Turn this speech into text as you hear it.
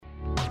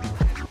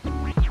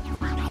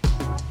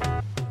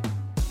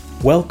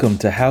Welcome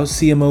to How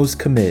CMOs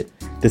Commit,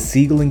 the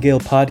Siegel+Gale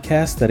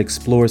podcast that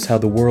explores how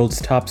the world's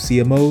top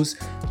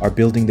CMOs are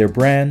building their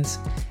brands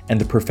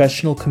and the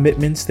professional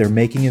commitments they're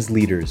making as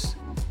leaders.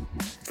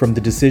 From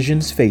the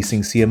decisions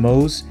facing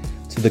CMOs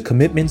to the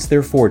commitments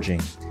they're forging,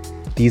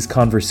 these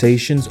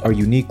conversations are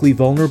uniquely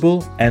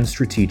vulnerable and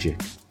strategic.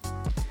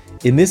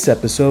 In this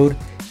episode,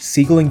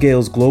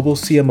 Siegel+Gale's global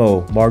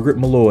CMO, Margaret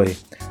Molloy,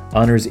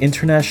 honors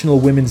International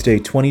Women's Day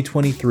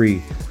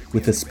 2023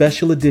 with a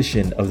special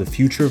edition of the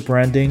Future of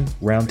Branding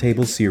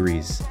Roundtable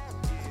Series.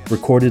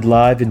 Recorded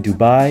live in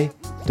Dubai,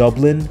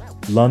 Dublin,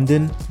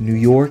 London, New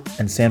York,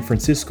 and San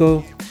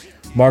Francisco,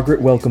 Margaret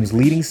welcomes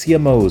leading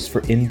CMOs for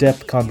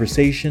in-depth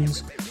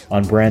conversations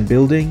on brand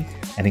building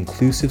and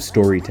inclusive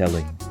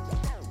storytelling.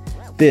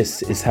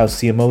 This is How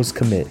CMOs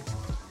Commit.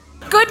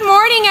 Good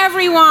morning,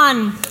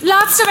 everyone.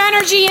 Lots of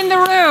energy in the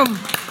room.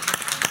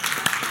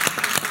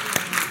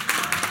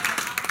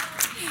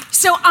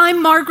 So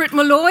I'm Margaret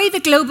Molloy,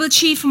 the Global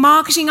Chief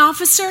Marketing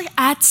Officer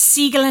at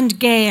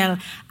Siegel+Gale,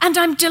 and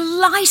I'm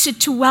delighted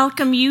to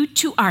welcome you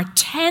to our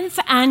 10th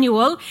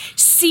annual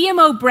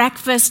CMO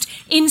Breakfast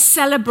in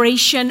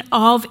celebration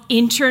of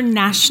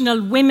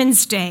International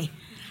Women's Day.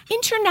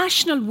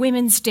 International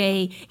Women's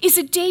Day is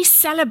a day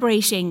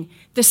celebrating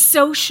the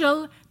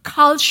social,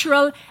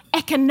 cultural,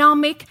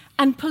 economic,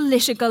 and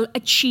political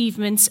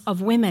achievements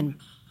of women.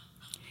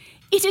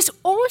 It is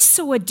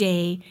also a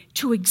day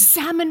to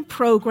examine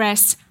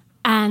progress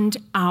and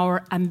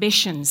our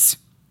ambitions.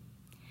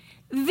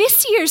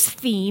 This year's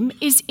theme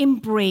is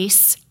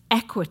Embrace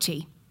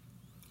Equity.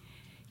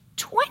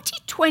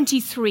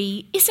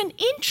 2023 is an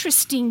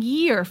interesting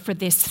year for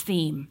this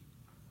theme.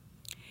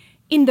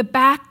 In the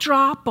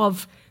backdrop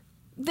of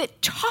the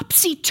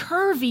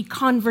topsy-turvy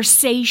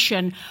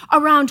conversation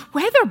around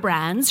whether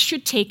brands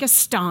should take a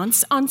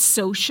stance on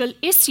social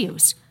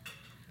issues,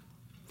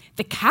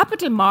 the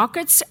capital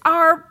markets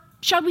are,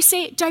 shall we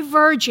say,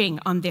 diverging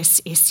on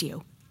this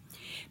issue.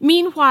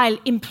 Meanwhile,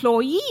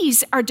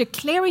 employees are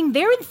declaring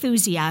their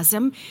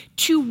enthusiasm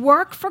to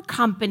work for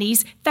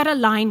companies that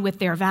align with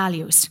their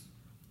values.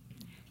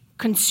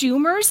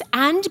 Consumers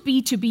and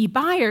B2B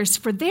buyers,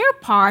 for their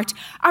part,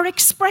 are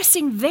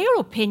expressing their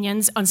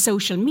opinions on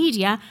social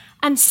media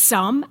and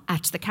some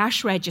at the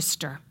cash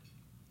register.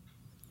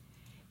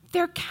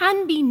 There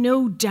can be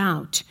no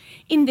doubt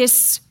in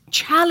this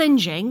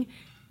challenging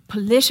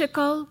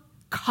political,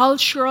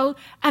 cultural,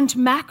 and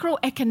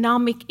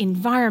macroeconomic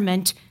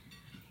environment,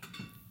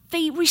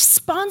 the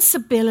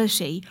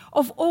responsibility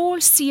of all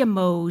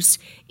CMOs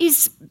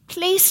is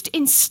placed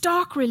in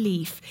stark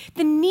relief,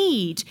 the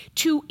need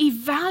to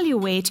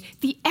evaluate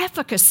the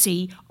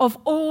efficacy of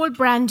all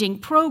branding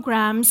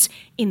programs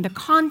in the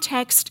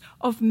context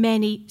of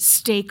many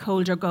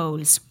stakeholder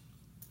goals.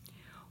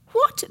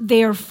 What,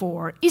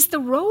 therefore, is the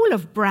role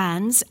of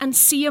brands and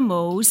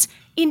CMOs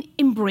in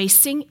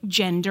embracing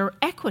gender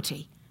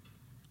equity?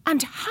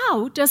 And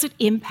how does it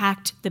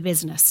impact the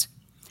business?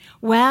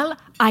 Well,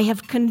 I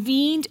have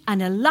convened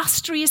an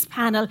illustrious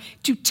panel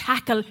to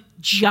tackle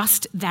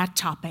just that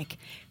topic.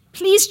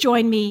 Please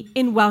join me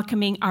in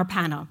welcoming our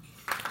panel.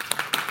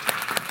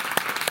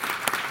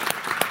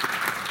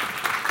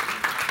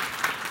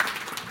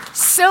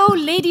 So,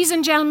 ladies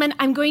and gentlemen,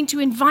 I'm going to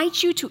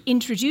invite you to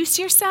introduce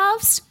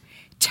yourselves,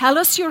 tell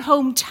us your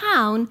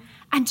hometown,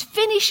 and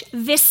finish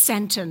this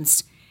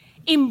sentence.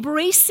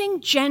 Embracing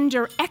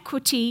gender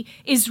equity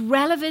is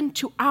relevant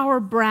to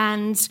our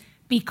brands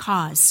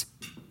because.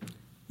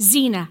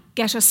 Zena,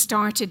 get us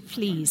started,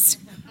 please.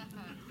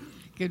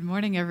 Good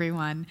morning,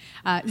 everyone.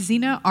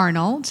 Zena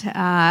Arnold.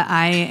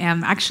 I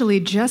am actually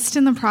just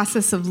in the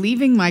process of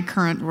leaving my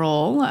current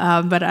role,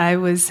 but I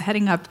was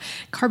heading up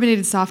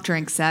carbonated soft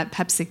drinks at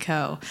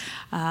PepsiCo.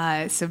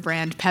 So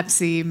brand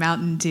Pepsi,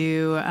 Mountain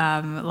Dew,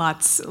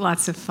 lots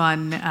of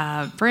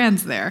fun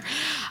brands there.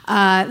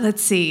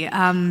 Let's see.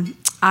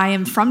 I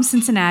am from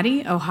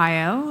Cincinnati,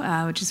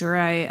 Ohio, which is where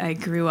I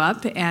grew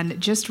up,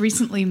 and just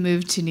recently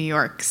moved to New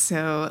York,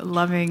 so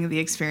loving the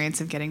experience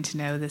of getting to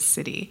know this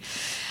city.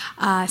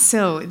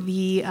 So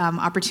the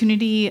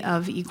opportunity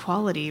of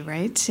equality,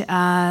 right?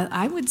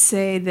 I would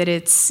say that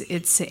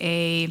it's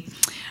a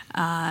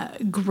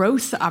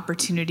growth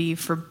opportunity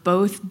for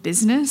both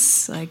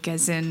business, like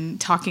as in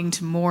talking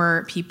to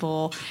more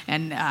people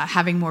and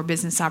having more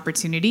business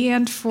opportunity,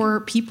 and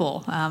for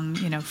people,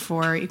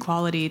 for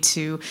equality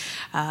to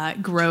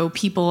grow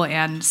people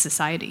and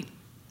society.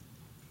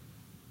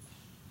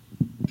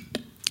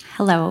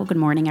 Hello, good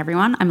morning,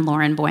 everyone. I'm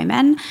Lauren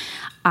Boyman.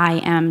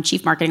 I am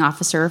Chief Marketing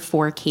Officer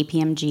for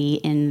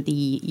KPMG in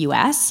the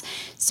U.S.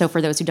 So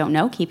for those who don't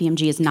know,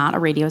 KPMG is not a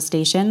radio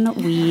station.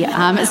 We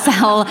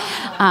sell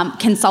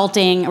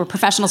consulting or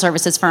professional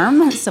services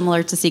firm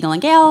similar to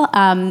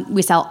Siegel+Gale.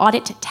 We sell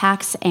audit,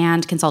 tax,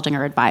 and consulting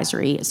or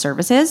advisory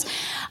services.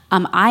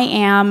 I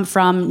am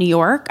from New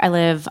York. I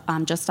live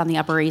just on the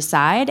Upper East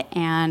Side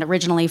and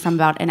originally from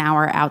about an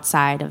hour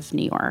outside of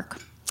New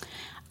York.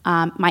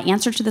 My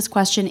answer to this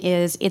question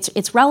is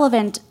it's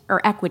relevant,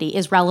 or equity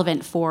is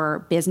relevant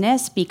for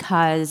business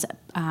because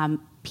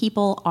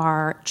People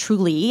are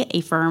truly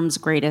a firm's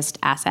greatest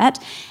asset,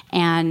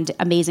 and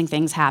amazing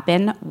things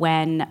happen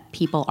when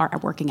people are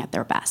working at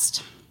their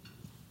best.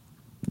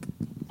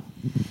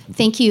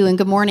 Thank you and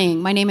good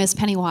morning. My name is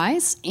Penny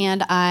Wise,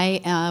 and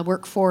I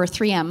work for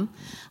 3M.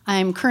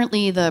 I'm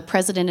currently the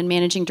president and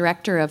managing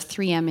director of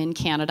 3M in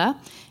Canada,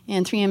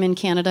 and 3M in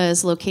Canada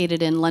is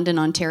located in London,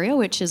 Ontario,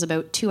 which is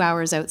about 2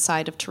 hours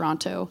outside of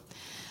Toronto.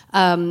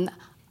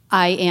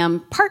 I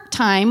am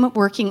part-time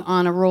working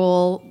on a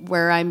role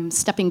where I'm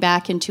stepping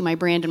back into my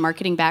brand and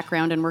marketing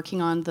background and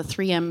working on the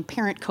 3M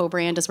parent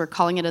co-brand, as we're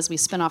calling it, as we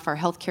spin off our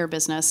healthcare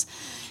business,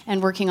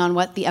 and working on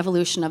what the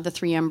evolution of the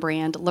 3M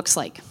brand looks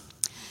like.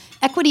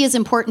 Equity is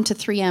important to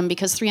 3M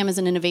because 3M is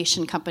an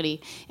innovation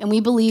company, and we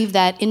believe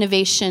that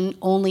innovation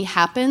only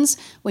happens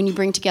when you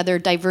bring together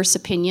diverse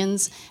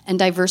opinions and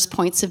diverse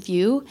points of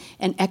view,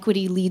 and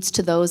equity leads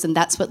to those, and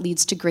that's what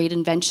leads to great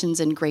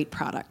inventions and great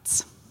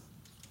products.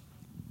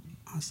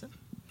 Awesome.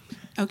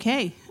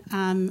 Okay,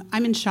 I'm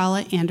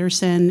Enshalla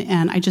Anderson,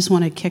 and I just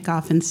want to kick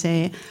off and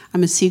say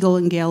I'm a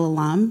Siegel+Gale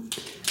alum.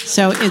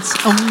 So it's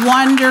a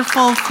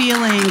wonderful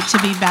feeling to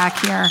be back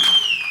here.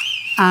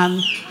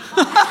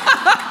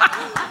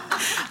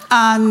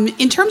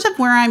 In terms of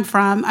where I'm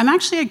from, I'm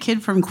actually a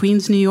kid from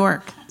Queens, New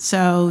York.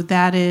 So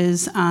that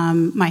is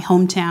my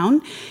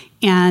hometown.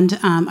 And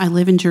I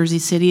live in Jersey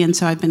City, and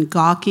so I've been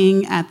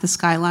gawking at the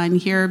skyline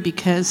here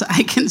because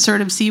I can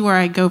sort of see where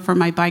I go for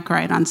my bike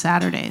ride on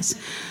Saturdays.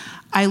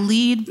 I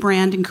lead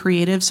brand and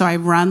creative, so I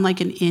run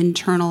like an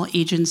internal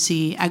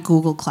agency at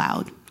Google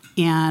Cloud.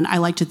 And I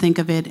like to think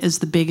of it as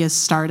the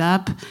biggest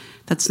startup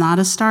that's not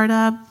a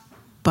startup,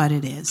 but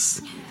it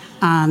is.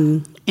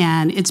 And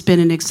it's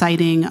been an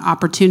exciting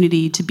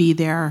opportunity to be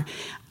there.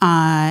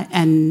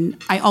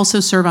 And I also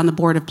serve on the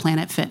board of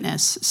Planet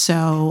Fitness,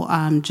 so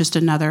just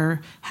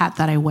another hat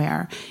that I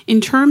wear.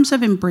 In terms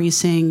of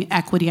embracing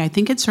equity, I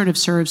think it sort of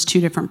serves two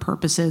different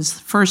purposes.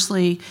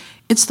 Firstly,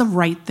 it's the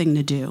right thing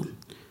to do.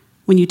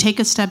 When you take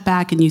a step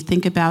back and you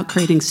think about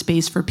creating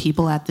space for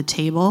people at the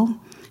table,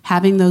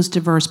 having those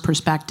diverse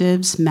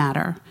perspectives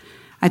matter.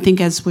 I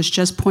think, as was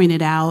just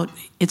pointed out,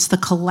 it's the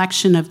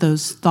collection of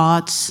those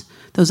thoughts,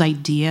 those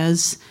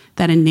ideas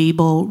that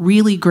enable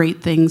really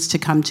great things to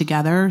come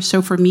together.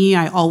 So for me,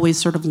 I always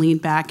sort of lean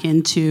back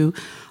into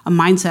a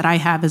mindset I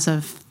have as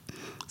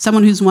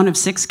someone who's one of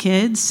 6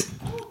 kids.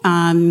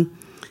 You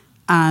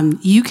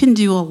can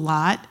do a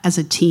lot as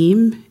a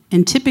team,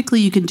 and typically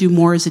you can do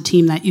more as a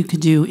team than you could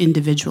do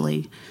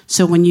individually.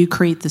 So when you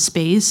create the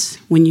space,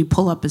 when you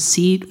pull up a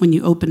seat, when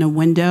you open a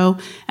window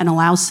and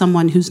allow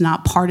someone who's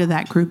not part of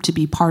that group to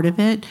be part of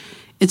it,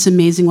 it's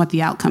amazing what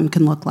the outcome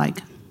can look like.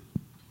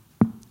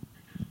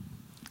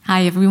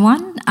 Hi,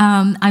 everyone.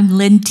 I'm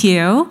Lynn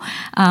Teo.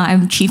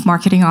 I'm Chief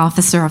Marketing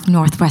Officer of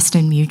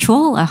Northwestern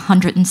Mutual, a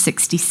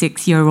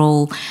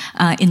 166-year-old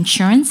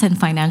insurance and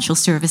financial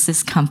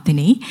services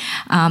company.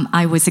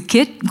 I was a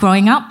kid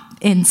growing up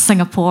in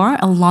Singapore,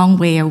 a long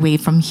way away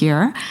from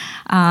here.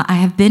 I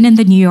have been in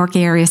the New York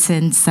area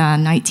since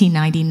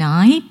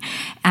 1999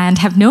 and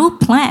have no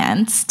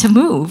plans to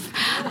move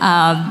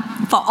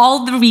for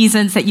all the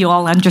reasons that you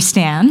all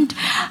understand.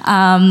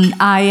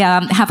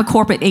 I have a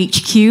corporate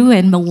HQ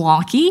in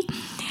Milwaukee.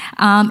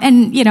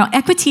 And,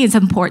 equity is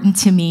important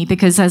to me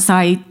because as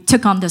I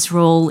took on this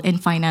role in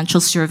financial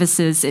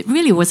services, it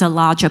really was a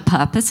larger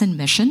purpose and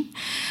mission.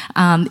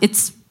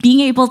 It's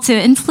being able to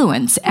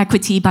influence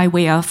equity by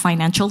way of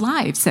financial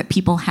lives that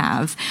people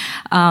have.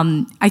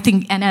 I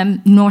think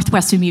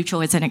Northwestern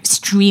Mutual is an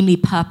extremely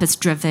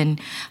purpose-driven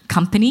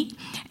company.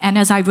 And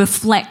as I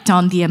reflect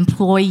on the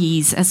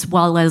employees as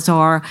well as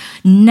our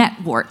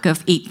network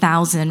of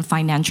 8,000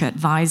 financial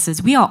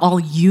advisors, we are all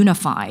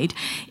unified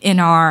in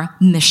our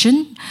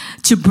mission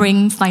to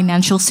bring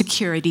financial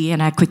security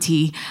and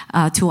equity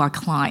to our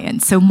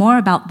clients. So more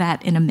about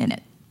that in a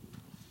minute.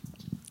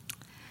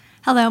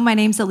 Hello, my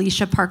name's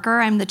Alicia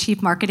Parker. I'm the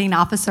Chief Marketing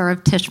Officer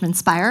of Tishman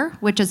Speyer,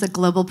 which is a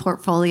global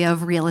portfolio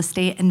of real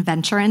estate and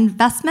venture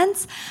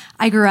investments.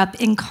 I grew up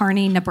in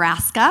Kearney,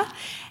 Nebraska,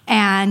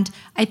 and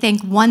I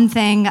think one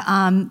thing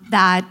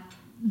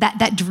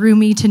that drew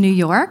me to New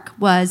York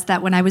was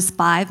that when I was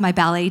 5, my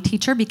ballet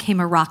teacher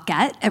became a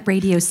rockette at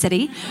Radio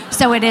City.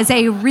 So it is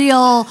a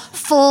real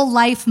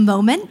full-life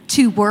moment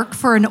to work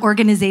for an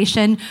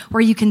organization where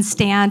you can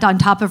stand on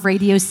top of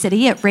Radio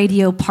City at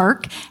Radio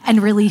Park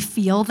and really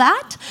feel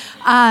that.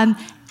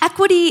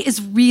 Equity is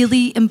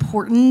really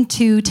important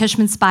to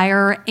Tishman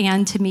Speyer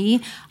and to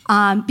me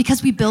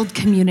because we build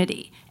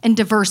community. And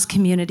diverse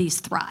communities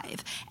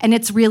thrive. And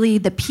it's really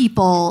the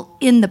people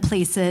in the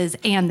places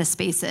and the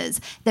spaces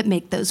that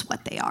make those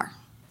what they are.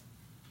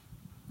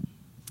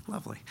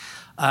 Lovely.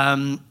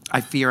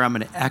 I fear I'm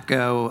going to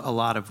echo a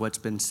lot of what's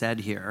been said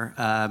here.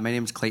 My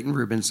name is Clayton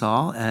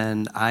Ruebensaal,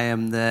 and I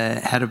am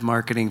the head of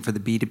marketing for the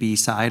B2B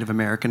side of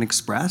American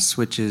Express,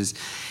 which is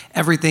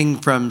everything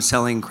from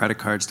selling credit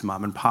cards to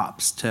mom and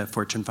pops to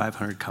Fortune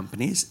 500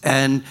 companies.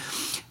 And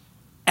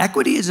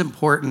equity is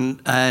important,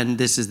 and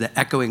this is the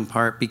echoing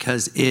part,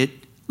 because it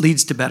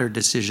leads to better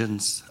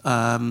decisions.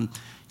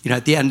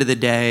 At the end of the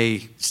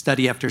day,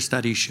 study after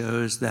study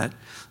shows that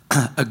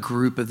a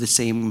group of the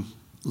same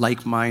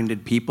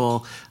like-minded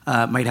people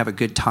might have a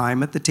good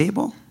time at the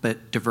table,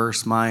 but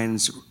diverse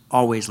minds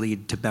always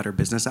lead to better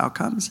business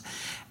outcomes.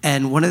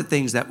 And one of the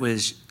things that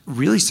was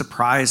really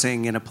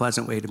surprising in a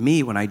pleasant way to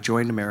me when I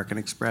joined American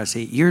Express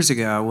 8 years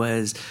ago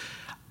was,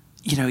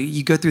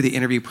 you go through the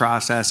interview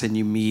process and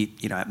you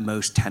meet, at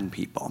most 10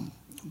 people.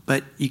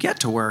 But you get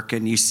to work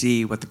and you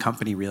see what the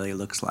company really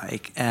looks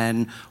like.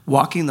 And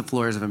walking the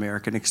floors of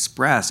American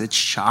Express, it's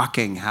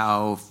shocking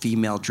how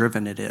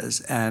female-driven it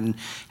is and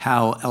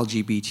how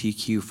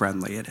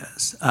LGBTQ-friendly it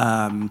is.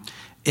 And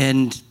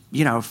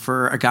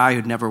for a guy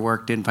who'd never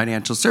worked in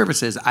financial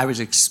services, I was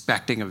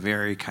expecting a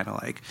very kind of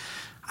like,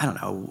 I don't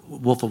know,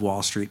 Wolf of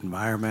Wall Street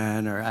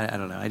environment, or I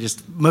don't know.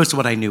 Most of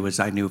what I knew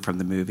from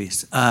the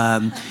movies.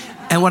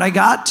 And what I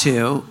got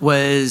to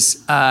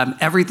was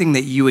everything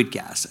that you would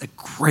guess.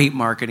 Great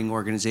marketing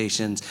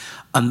organizations,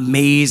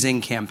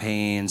 amazing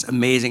campaigns,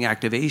 amazing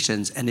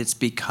activations, and it's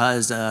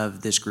because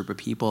of this group of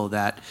people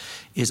that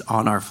is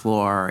on our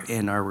floor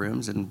in our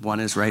rooms, and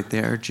one is right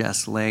there,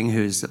 Jess Ling,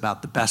 who's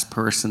about the best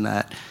person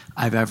that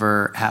I've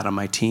ever had on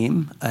my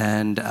team,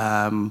 and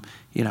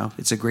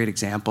it's a great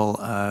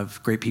example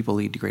of great people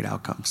lead to great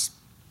outcomes.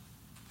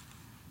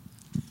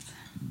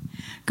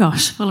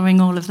 Gosh,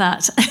 following all of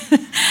that.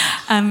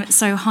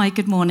 So hi,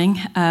 good morning.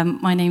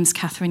 My name's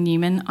Catherine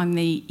Newman. I'm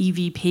the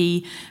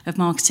EVP of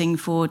Marketing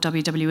for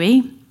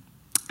WWE.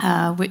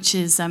 Which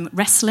is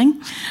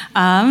wrestling,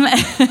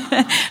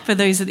 for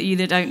those of you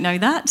that don't know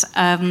that.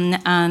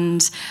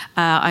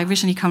 I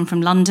originally come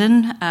from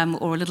London,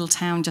 or a little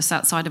town just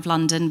outside of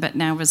London, but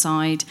now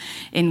reside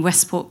in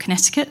Westport,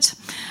 Connecticut.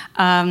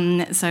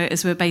 So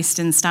as we're based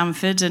in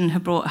Stamford and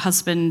have brought a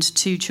husband,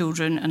 2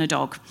 children and a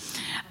dog.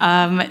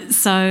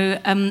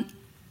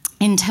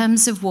 In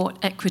terms of what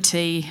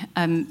equity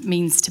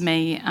means to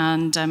me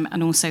and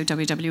also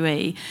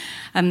WWE,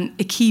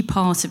 a key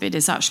part of it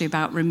is actually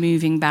about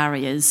removing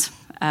barriers,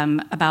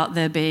 about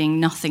there being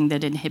nothing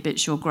that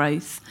inhibits your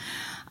growth.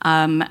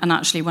 And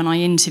actually, when I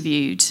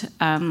interviewed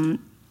at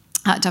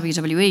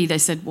WWE, they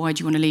said, "Why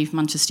do you want to leave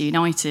Manchester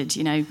United?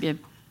 You're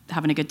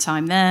having a good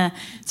time there.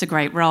 It's a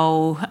great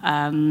role.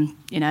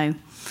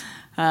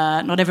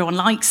 Not everyone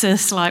likes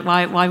us. Like,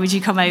 why would you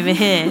come over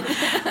here?"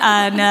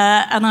 And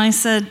I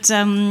said,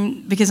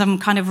 because I'm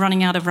kind of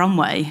running out of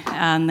runway.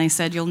 And they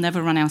said, "You'll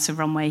never run out of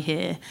runway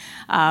here.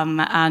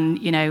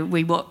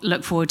 We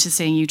look forward to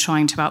seeing you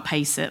trying to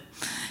outpace it."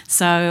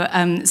 So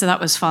that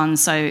was fun.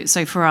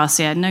 So for us,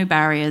 no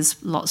barriers,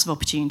 lots of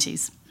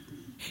opportunities.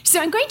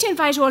 So I'm going to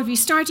invite all of you,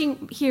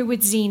 starting here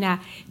with Zena,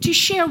 to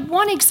share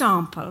one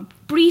example,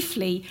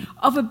 briefly,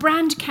 of a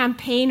brand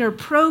campaign or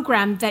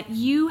program that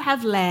you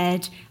have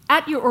led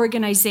at your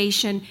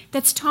organization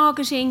that's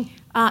targeting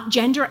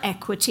gender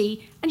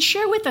equity, and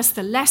share with us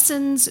the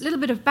lessons, a little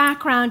bit of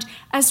background,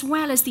 as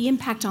well as the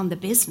impact on the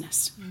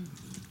business.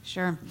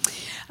 Sure.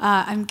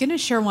 I'm going to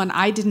share one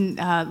I didn't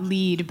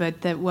lead,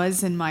 but that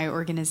was in my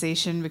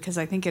organization, because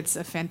I think it's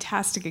a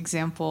fantastic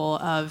example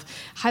of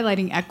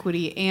highlighting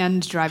equity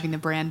and driving the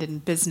brand in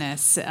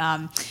business.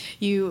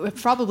 You have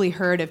probably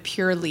heard of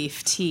Pure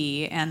Leaf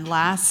Tea, and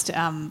last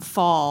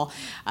fall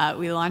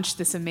we launched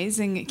this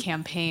amazing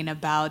campaign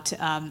about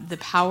the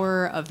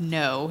power of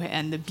no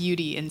and the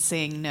beauty in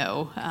saying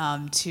no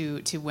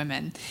to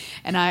women.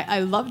 And I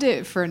loved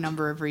it for a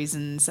number of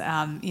reasons.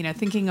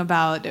 Thinking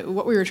about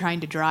what we were trying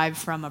to drive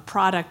from a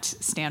product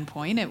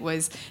standpoint, it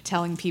was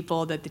telling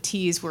people that the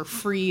teas were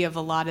free of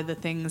a lot of the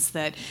things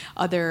that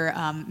other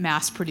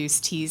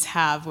mass-produced teas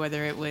have,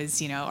 whether it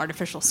was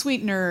artificial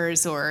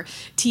sweeteners or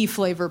tea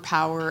flavor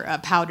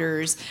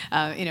powders.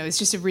 It's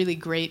just a really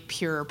great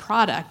pure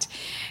product.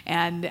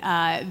 And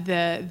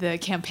the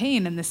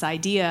campaign and this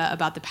idea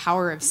about the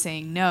power of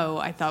saying no,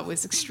 I thought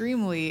was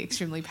extremely,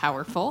 extremely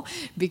powerful,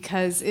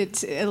 because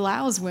it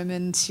allows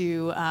women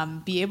to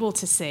be able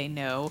to say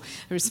no.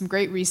 There was some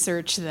great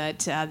research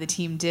that the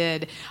team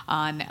did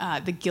on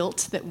the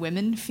guilt that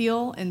women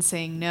feel in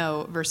saying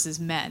no versus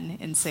men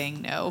in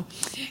saying no,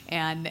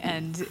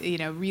 and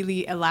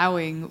really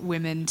allowing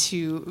women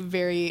to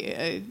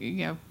very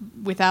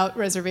without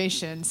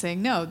reservation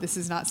saying no, this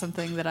is not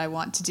something that I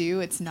want to do.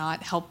 It's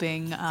not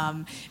helping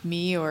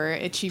me or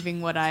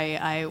achieving what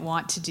I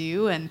want to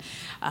do, and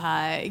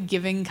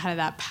giving kind of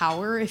that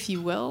power, if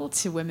you will,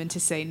 to women to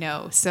say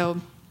no.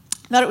 So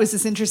I thought it was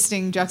this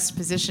interesting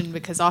juxtaposition,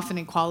 because often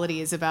equality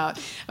is about,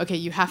 okay,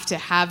 you have to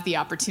have the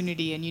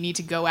opportunity and you need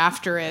to go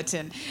after it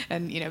and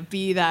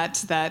be that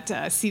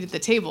seat at the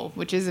table,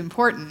 which is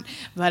important.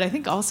 But I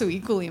think also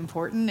equally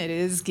important, it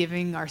is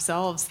giving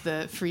ourselves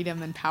the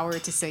freedom and power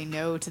to say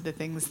no to the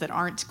things that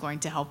aren't going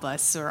to help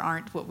us or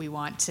aren't what we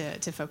want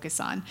to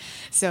focus on.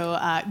 So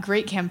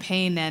great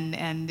campaign,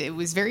 and it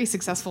was very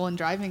successful in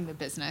driving the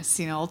business.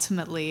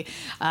 Ultimately,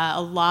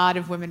 a lot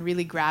of women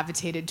really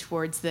gravitated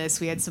towards this.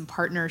 We had some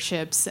partnerships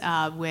relationships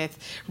with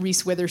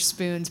Reese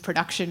Witherspoon's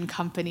production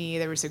company.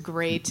 There was a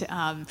great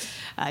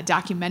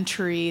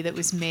documentary that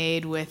was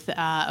made with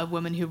a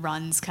woman who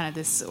runs kind of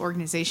this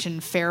organization,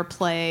 Fair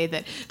Play,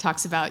 that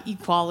talks about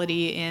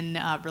equality in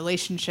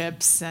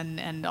relationships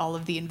and all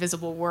of the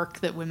invisible work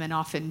that women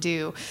often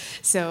do.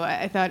 So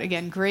I thought,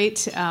 again,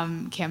 great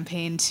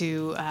campaign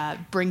to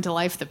bring to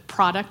life the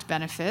product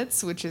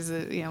benefits, which is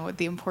what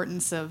the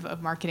importance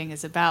of marketing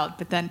is about,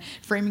 but then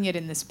framing it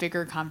in this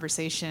bigger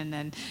conversation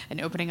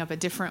and opening up a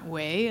different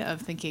way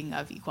of thinking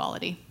of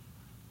equality.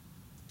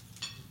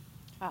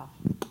 Wow,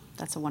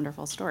 that's a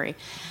wonderful story.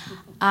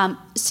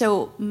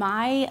 So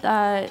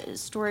my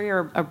story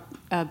or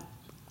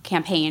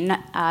campaign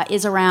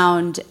is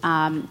around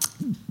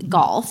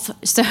golf.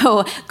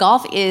 So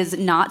golf is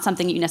not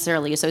something you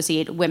necessarily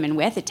associate women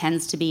with. It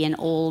tends to be an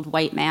old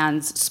white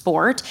man's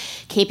sport.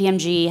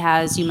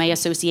 KPMG you may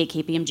associate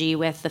KPMG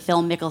with the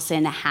Phil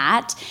Mickelson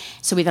hat.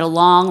 So we've had a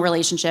long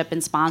relationship in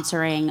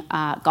sponsoring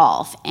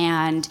golf.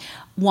 And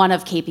one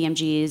of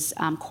KPMG's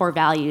core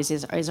values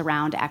is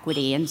around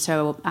equity. And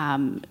so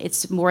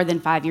it's more than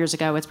 5 years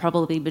ago, it's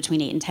probably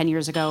between 8 and 10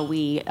 years ago,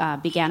 we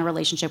began a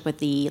relationship with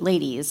the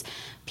ladies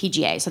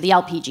PGA, so the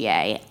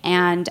LPGA,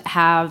 and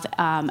have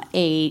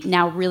a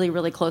now really,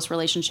 really close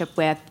relationship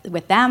with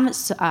them,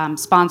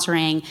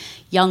 sponsoring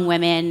young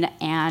women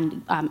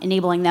and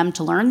enabling them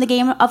to learn the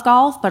game of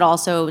golf, but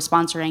also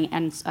sponsoring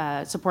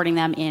and supporting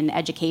them in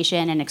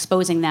education and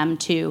exposing them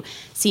to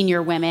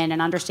senior women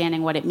and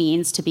understanding what it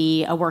means to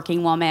be a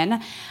working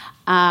woman.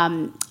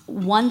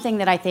 One thing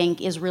that I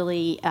think is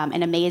really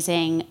an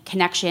amazing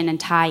connection and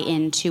tie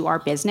into our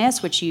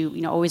business, which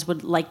you always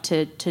would like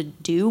to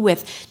do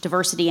with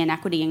diversity and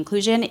equity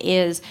inclusion,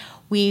 is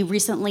we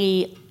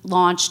recently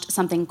launched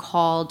something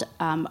called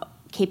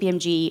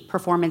KPMG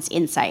Performance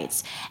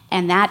Insights.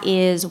 And that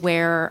is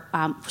where,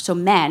 so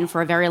men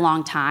for a very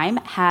long time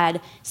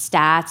had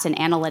stats and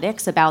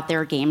analytics about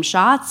their game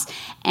shots,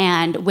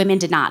 and women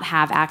did not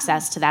have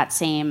access to that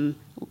same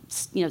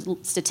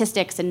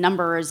statistics and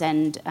numbers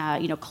and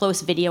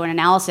close video and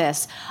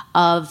analysis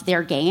of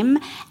their game,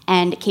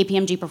 and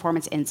KPMG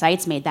Performance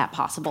Insights made that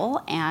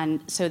possible, and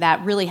so that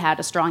really had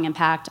a strong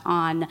impact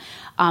on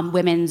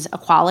women's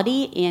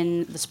equality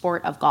in the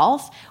sport of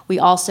golf. We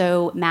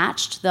also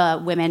matched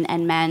the women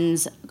and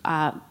men's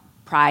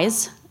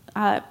prize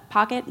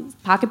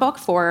pocketbook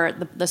for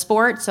the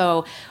sport,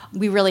 so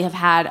we really have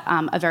had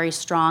a very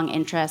strong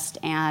interest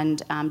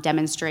and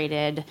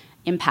demonstrated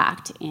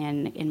impact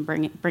in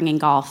bringing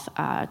golf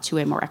to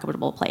a more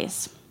equitable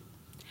place.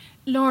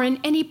 Lauren,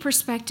 any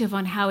perspective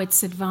on how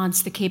it's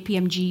advanced the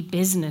KPMG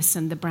business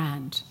and the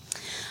brand?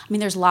 I mean,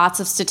 there's lots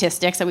of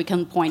statistics that we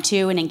can point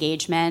to in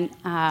engagement,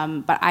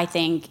 but I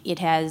think it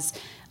has,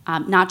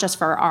 not just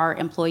for our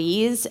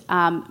employees,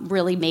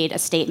 really made a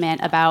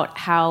statement about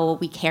how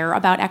we care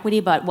about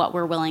equity, but what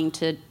we're willing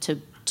to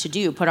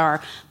do, put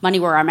our money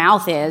where our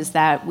mouth is,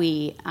 that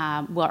we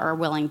are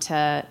willing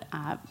to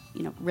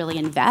really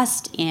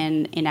invest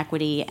in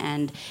equity,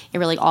 and it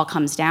really all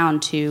comes down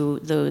to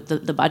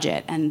the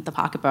budget and the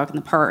pocketbook and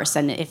the purse,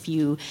 and if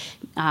you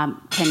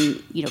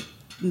can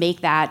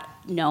make that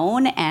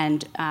known,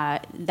 and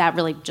that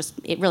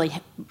really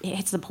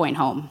hits the point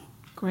home.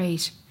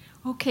 Great.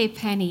 Okay,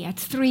 Penny, at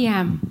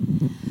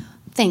 3M.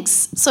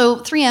 Thanks. So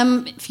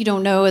 3M, if you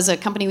don't know, is a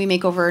company. We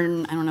make over,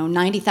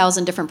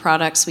 90,000 different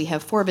products. We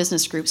have 4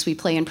 business groups. We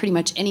play in pretty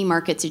much any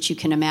markets that you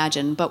can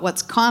imagine. But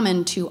what's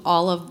common to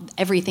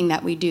everything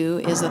that we do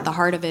is that the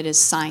heart of it is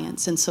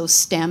science. And so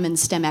STEM and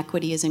STEM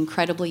equity is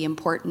incredibly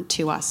important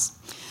to us.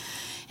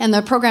 And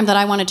the program that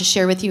I wanted to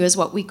share with you is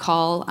what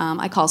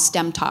I call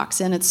STEM Talks,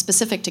 and it's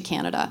specific to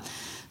Canada.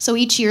 So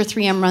each year,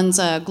 3M runs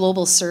a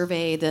global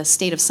survey, the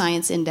State of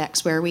Science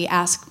Index, where we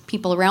ask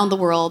people around the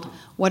world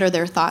what are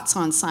their thoughts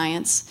on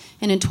science.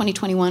 And in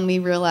 2021, we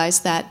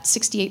realized that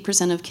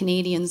 68% of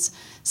Canadians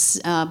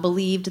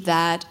believed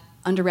that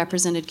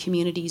underrepresented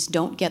communities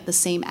don't get the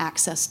same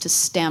access to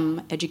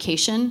STEM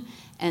education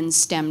and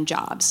STEM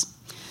jobs.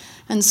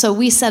 And so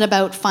we set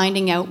about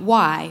finding out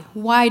why.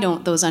 Why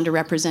don't those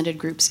underrepresented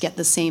groups get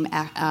the same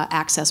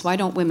access? Why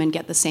don't women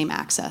get the same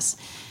access?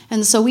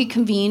 And so we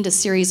convened a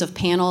series of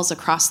panels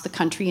across the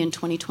country in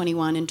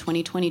 2021 and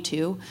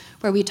 2022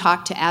 where we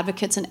talked to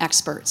advocates and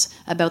experts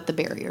about the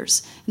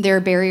barriers. There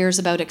are barriers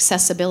about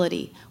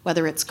accessibility,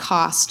 whether it's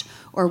cost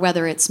or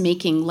whether it's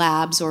making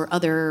labs or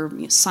other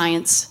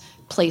science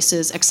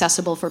places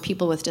accessible for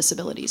people with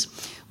disabilities.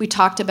 We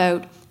talked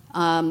about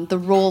the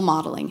role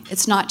modeling.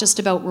 It's not just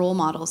about role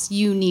models.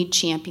 You need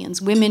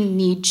champions. Women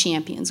need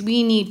champions.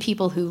 We need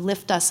people who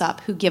lift us up,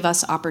 who give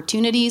us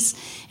opportunities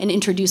and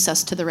introduce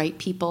us to the right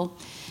people.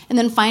 And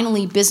then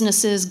finally,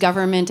 businesses,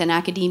 government, and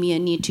academia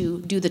need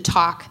to do the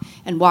talk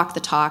and walk the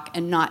talk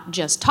and not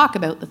just talk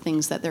about the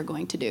things that they're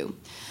going to do.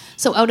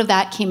 So out of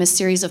that came a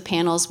series of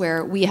panels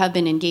where we have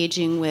been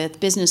engaging with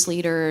business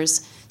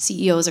leaders,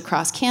 CEOs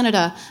across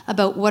Canada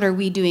about what are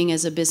we doing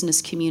as a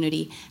business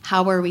community?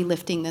 How are we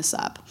lifting this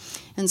up?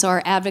 And so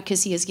our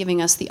advocacy is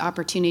giving us the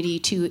opportunity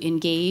to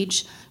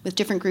engage with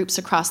different groups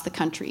across the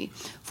country,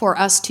 for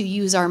us to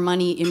use our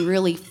money in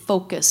really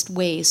focused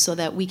ways so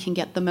that we can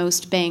get the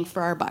most bang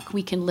for our buck.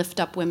 We can lift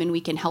up women,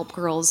 we can help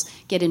girls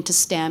get into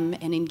STEM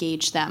and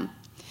engage them.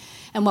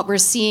 And what we're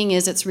seeing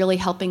is it's really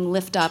helping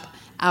lift up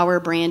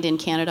our brand in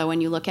Canada. When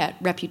you look at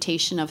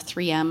reputation of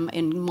 3M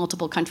in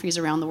multiple countries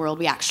around the world,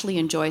 we actually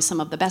enjoy some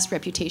of the best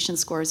reputation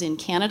scores in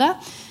Canada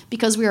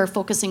because we are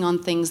focusing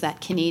on things that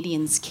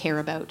Canadians care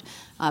about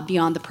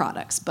beyond the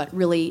products, but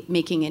really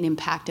making an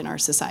impact in our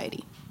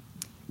society.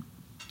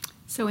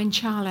 So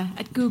Enshalla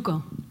at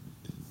Google.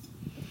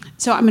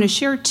 So I'm going to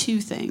share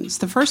two things.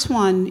 The first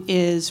one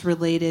is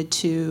related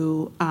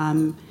to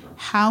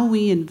how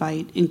we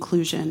invite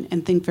inclusion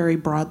and think very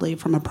broadly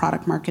from a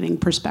product marketing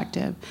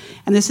perspective.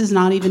 And this is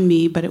not even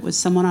me, but it was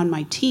someone on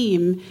my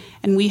team,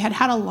 and we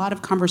had a lot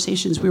of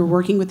conversations. We were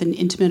working with an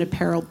intimate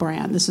apparel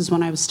brand. This is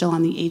when I was still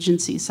on the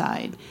agency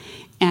side.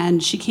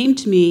 And she came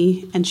to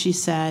me and she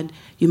said,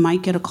 "You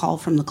might get a call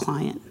from the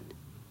client."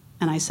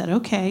 And I said,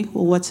 "Okay,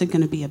 well, what's it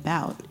going to be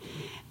about?"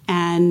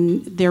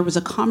 And there was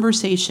a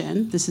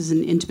conversation, this is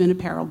an intimate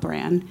apparel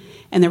brand,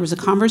 and there was a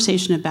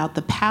conversation about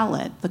the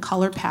palette, the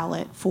color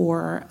palette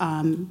for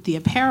the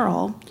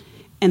apparel,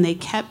 and they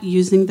kept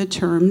using the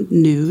term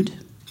nude,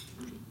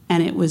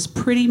 and it was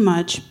pretty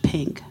much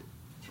pink.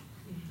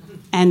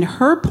 And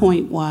her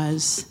point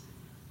was,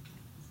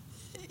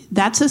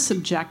 that's a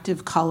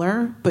subjective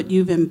color, but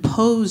you've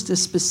imposed a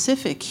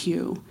specific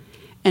hue,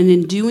 and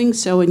in doing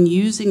so and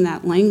using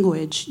that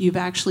language, you've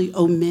actually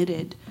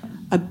omitted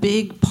a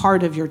big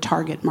part of your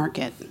target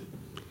market.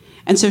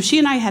 And so she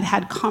and I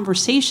had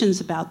conversations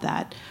about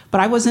that,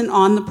 but I wasn't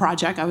on the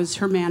project. I was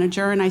her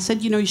manager, and I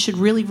said, you should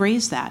really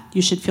raise that.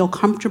 You should feel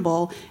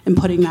comfortable in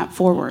putting that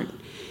forward.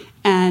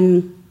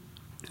 And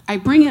I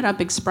bring it up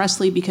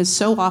expressly because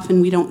so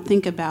often we don't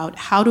think about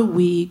how do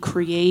we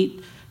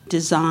create,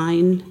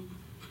 design,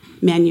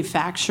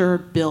 manufacture,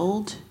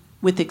 build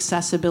with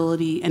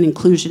accessibility and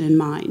inclusion in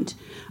mind.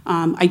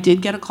 I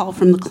did get a call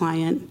from the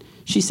client.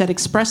 She said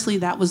expressly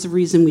that was the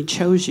reason we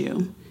chose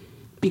you,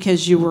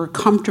 because you were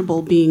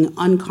comfortable being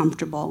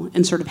uncomfortable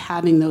and sort of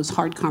having those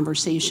hard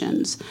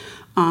conversations.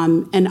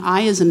 And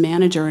I, as a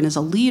manager and as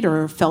a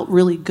leader, felt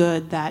really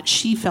good that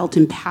she felt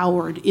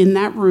empowered in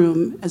that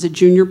room as a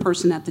junior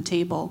person at the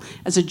table,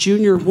 as a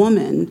junior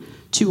woman,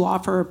 to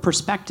offer a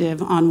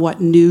perspective on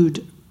what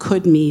nude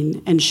could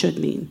mean and should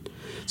mean.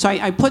 So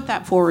I put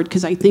that forward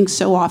because I think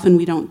so often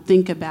we don't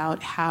think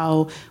about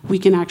how we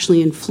can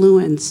actually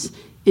influence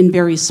in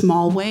very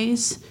small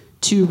ways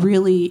to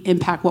really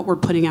impact what we're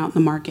putting out in the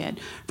market.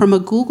 From a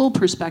Google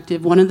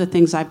perspective, one of the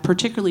things I've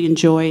particularly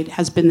enjoyed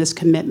has been this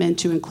commitment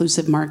to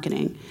inclusive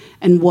marketing.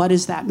 And what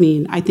does that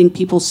mean? I think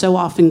people so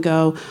often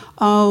go,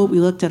 oh, we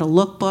looked at a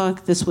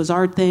lookbook, this was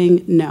our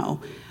thing.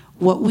 No.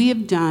 What we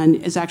have done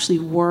is actually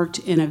worked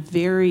in a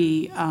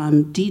very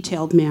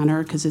detailed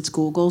manner, because it's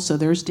Google, so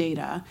there's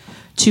data,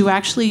 to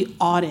actually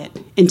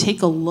audit and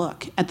take a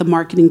look at the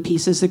marketing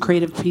pieces, the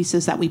creative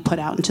pieces that we put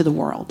out into the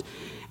world.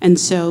 And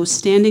so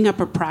standing up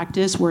a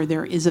practice where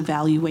there is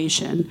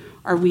evaluation,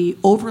 are we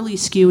overly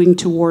skewing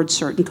towards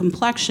certain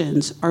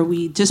complexions? Are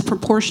we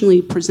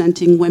disproportionately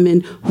presenting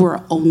women who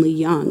are only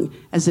young,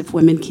 as if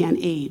women can't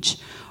age?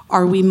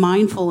 Are we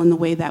mindful in the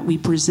way that we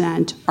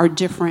present our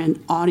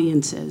different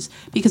audiences?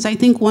 Because I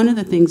think one of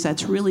the things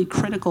that's really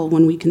critical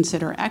when we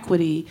consider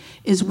equity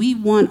is we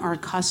want our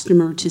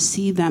customer to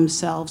see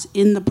themselves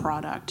in the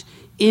product,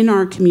 in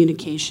our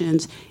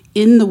communications,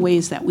 in the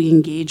ways that we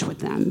engage with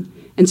them.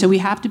 And so we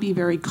have to be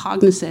very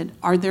cognizant,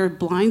 are there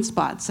blind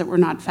spots that we're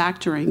not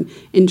factoring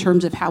in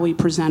terms of how we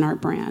present our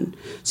brand?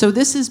 So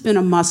this has been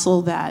a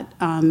muscle that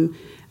Lorraine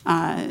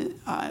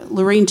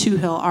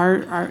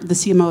Toohill, the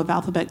CMO of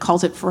Alphabet,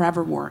 calls it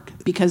forever work,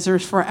 because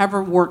there's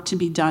forever work to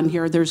be done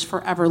here. There's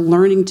forever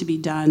learning to be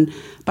done.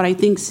 But I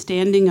think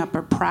standing up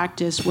a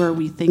practice where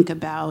we think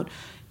about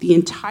the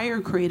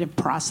entire creative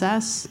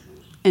process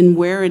and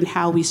where and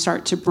how we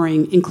start to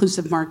bring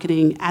inclusive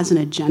marketing as an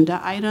agenda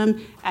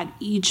item at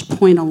each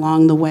point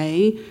along the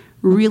way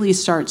really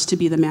starts to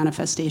be the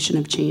manifestation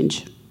of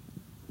change.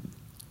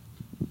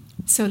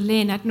 So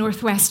Lynn at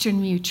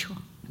Northwestern Mutual.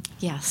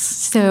 Yes.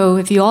 So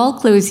if you all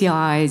close your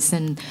eyes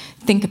and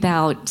think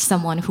about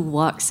someone who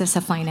works as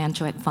a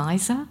financial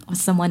advisor or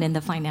someone in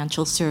the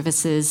financial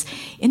services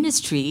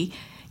industry,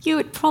 you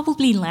would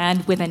probably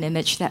land with an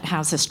image that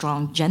has a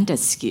strong gender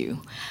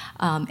skew.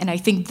 And I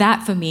think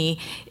that, for me,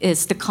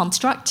 is the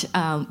construct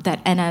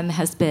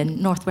that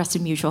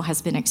Northwestern Mutual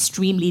has been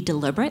extremely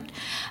deliberate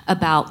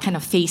about kind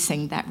of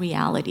facing that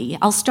reality.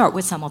 I'll start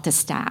with some of the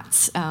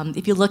stats.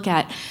 If you look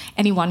at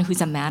anyone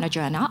who's a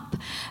manager and up,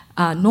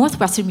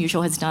 Northwestern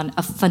Mutual has done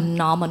a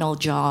phenomenal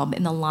job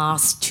in the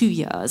last 2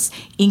 years,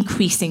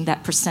 increasing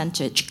that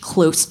percentage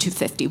close to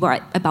 50. We're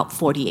at about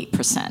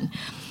 48%.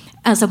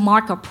 As a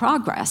mark of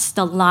progress,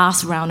 the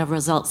last round of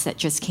results that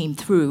just came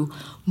through,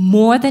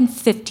 more than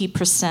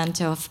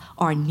 50% of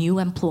our new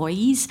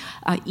employees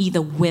are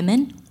either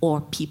women or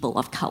people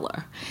of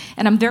color.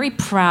 And I'm very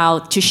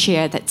proud to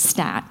share that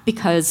stat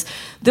because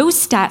those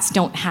stats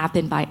don't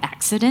happen by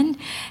accident.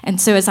 And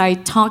so as I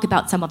talk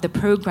about some of the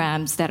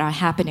programs that are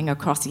happening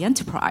across the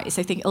enterprise,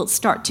 I think it'll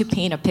start to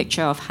paint a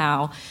picture of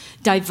how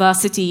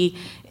diversity,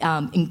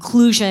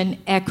 inclusion,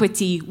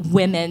 equity,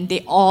 women,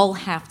 they all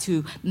have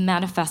to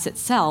manifest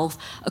itself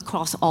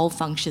across all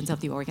functions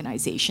of the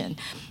organization.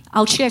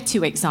 I'll share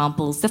two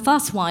examples. The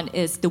first one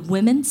is the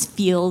Women's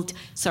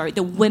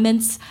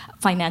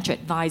Financial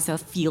Advisor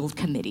Field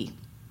Committee.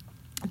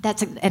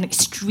 That's an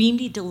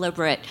extremely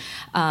deliberate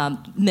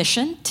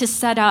mission to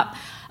set up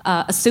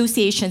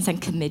associations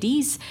and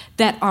committees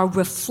that are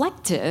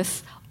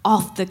reflective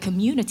of the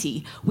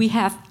community. We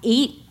have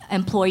 8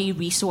 employee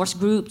resource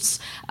groups,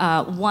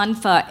 one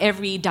for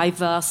every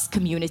diverse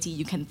community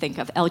you can think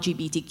of,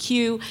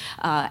 LGBTQ,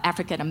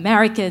 African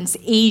Americans,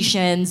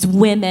 Asians,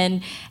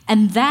 women,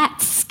 and that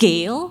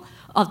scale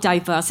of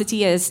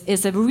diversity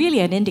is really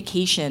an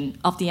indication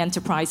of the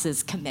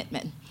enterprise's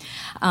commitment.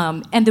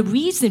 And the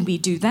reason we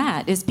do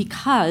that is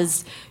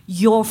because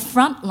your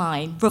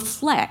frontline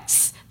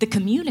reflects the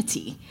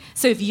community.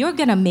 So if you're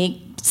going to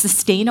make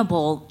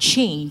sustainable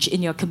change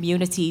in your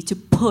community to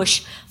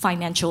push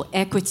financial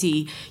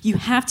equity, you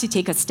have to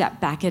take a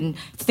step back and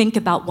think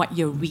about what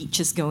your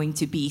reach is going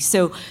to be.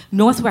 So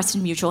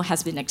Northwestern Mutual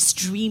has been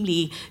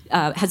extremely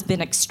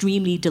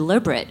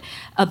deliberate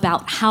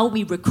about how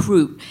we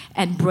recruit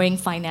and bring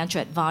financial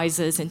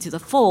advisors into the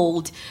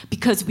fold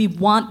because we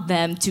want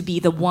them to be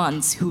the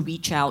ones who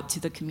reach out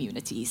to the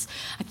communities.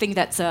 I think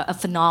that's a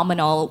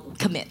phenomenal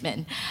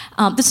commitment.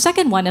 The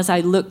second one, as I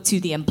look to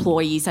the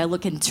employees, I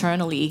look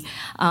internally.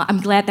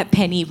 I'm glad that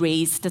Penny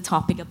raised the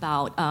topic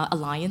about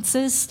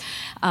alliances.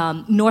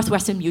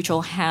 Northwestern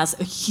Mutual has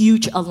a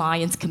huge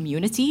alliance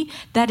community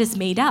that is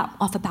made up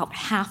of about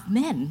half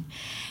men.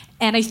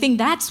 And I think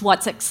that's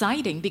what's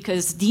exciting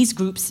because these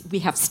groups, we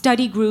have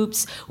study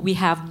groups, we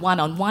have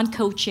one-on-one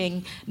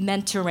coaching,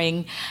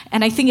 mentoring,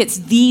 and I think it's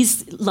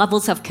these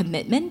levels of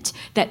commitment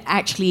that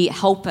actually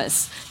help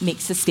us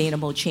make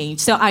sustainable change.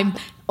 So I'm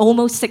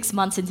almost 6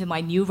 months into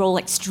my new role,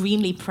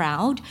 extremely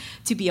proud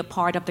to be a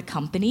part of the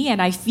company,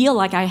 and I feel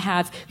like I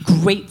have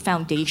great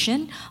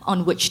foundation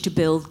on which to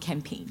build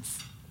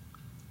campaigns.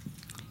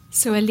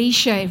 So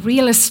Alicia,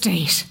 real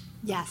estate.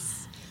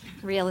 Yes,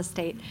 real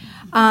estate.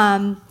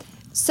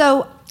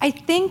 So I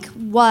think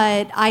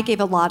what I gave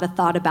a lot of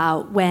thought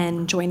about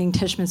when joining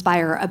Tishman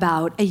Speyer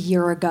about a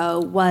year ago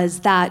was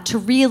that to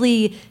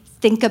really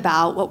think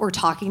about what we're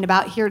talking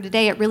about here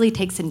today, it really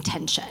takes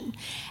intention.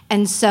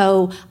 And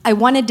so I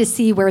wanted to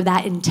see where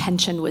that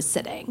intention was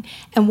sitting.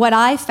 And what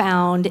I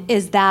found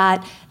is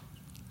that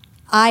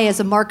I, as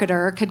a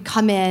marketer, could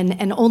come in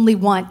and only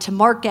want to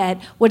market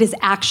what is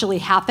actually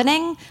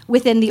happening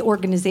within the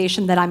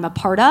organization that I'm a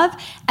part of,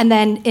 and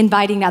then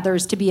inviting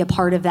others to be a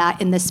part of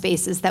that in the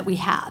spaces that we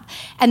have.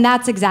 And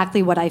that's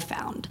exactly what I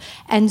found.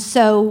 And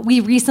so we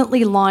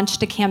recently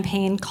launched a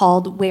campaign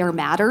called Where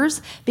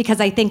Matters,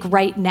 because I think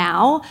right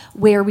now,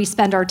 where we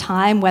spend our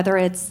time, whether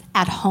it's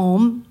at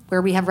home,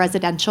 where we have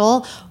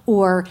residential,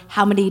 or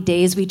how many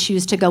days we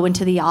choose to go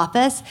into the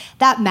office,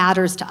 that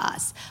matters to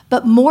us.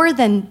 But more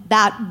than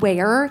that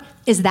where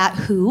is that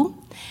who.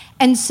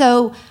 And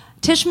so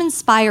Tishman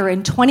Speyer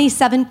in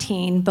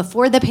 2017,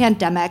 before the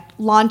pandemic,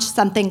 launched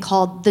something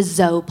called the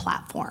ZOE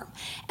platform.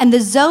 And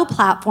the ZOE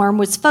platform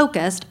was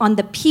focused on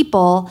the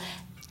people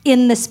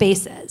in the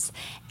spaces.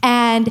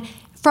 And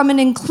from an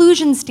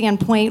inclusion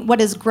standpoint, what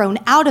has grown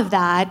out of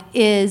that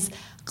is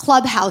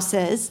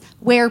clubhouses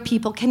where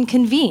people can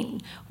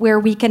convene, where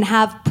we can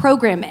have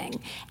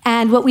programming.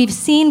 And what we've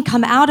seen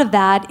come out of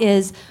that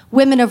is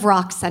Women of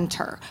Rock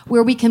Center,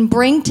 where we can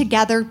bring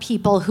together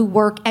people who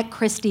work at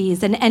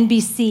Christie's and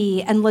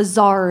NBC and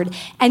Lazard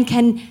and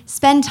can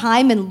spend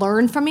time and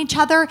learn from each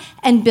other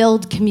and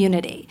build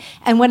community.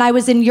 And when I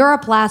was in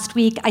Europe last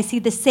week, I see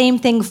the same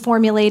thing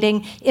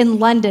formulating in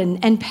London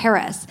and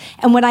Paris.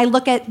 And when I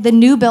look at the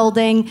new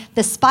building,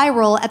 the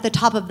Spiral at the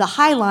top of the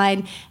High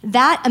Line,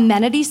 that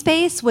amenity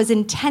space was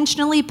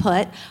intentionally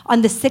put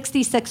on the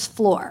 66th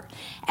floor.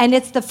 And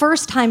it's the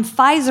first time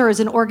Pfizer as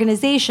an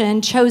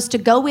organization chose to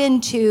go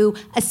into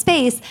a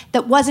space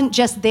that wasn't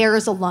just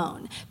theirs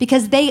alone,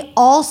 because they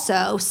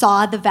also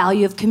saw the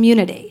value of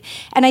community.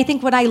 And I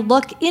think when I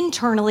look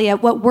internally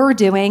at what we're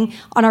doing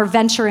on our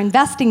venture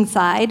investing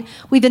side,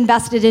 we've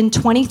invested in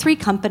 23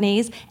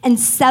 companies, and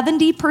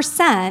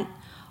 70%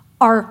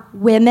 are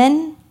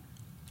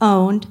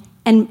women-owned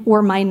and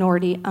or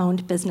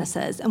minority-owned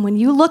businesses. And when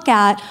you look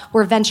at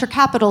where venture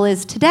capital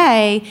is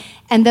today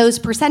and those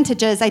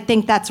percentages, I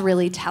think that's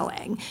really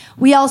telling.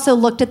 We also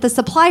looked at the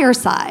supplier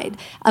side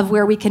of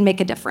where we can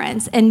make a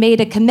difference and made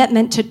a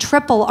commitment to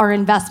triple our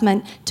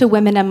investment to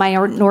women and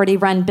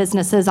minority-run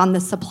businesses on the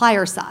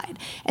supplier side.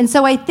 And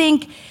so I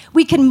think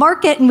we can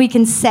market and we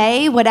can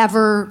say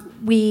whatever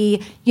we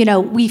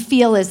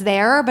feel is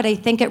there, but I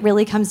think it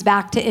really comes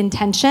back to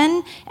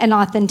intention and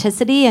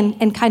authenticity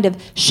and kind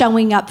of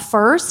showing up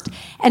first.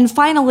 And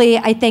finally,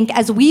 I think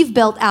as we've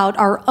built out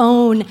our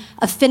own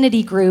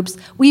affinity groups,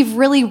 we've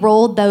really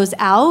rolled those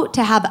out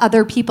to have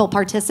other people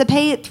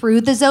participate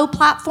through the Zoe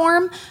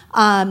platform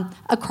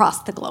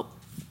across the globe.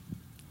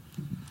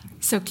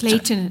 So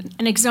Clayton,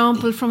 an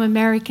example from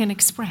American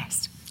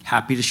Express.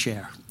 Happy to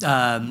share.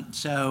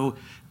 So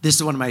this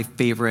is one of my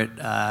favorite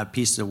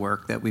pieces of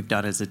work that we've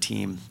done as a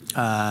team.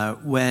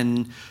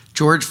 When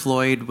George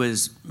Floyd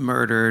was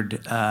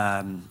murdered,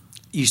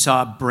 you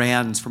saw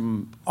brands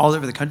from all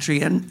over the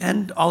country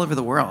and all over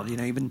the world.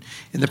 Even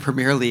in the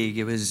Premier League,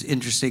 it was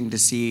interesting to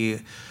see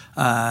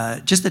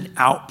just an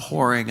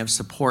outpouring of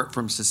support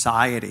from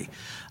society.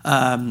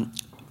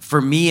 For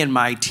me and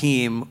my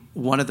team,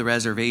 one of the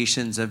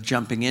reservations of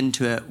jumping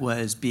into it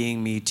was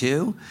being Me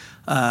Too.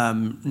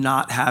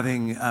 Not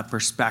having a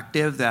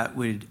perspective that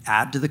would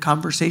add to the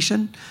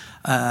conversation,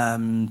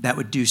 that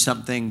would do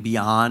something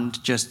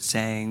beyond just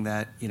saying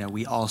that,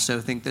 we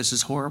also think this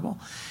is horrible.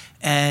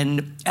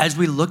 And as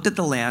we looked at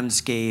the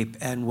landscape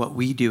and what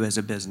we do as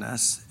a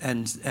business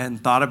and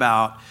thought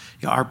about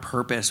our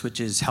purpose, which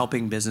is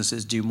helping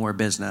businesses do more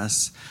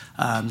business,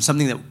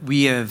 something that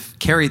we have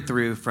carried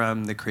through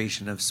from the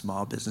creation of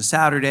Small Business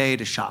Saturday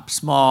to Shop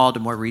Small to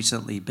more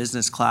recently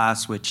Business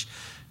Class, which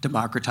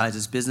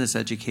democratizes business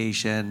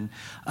education.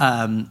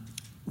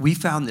 We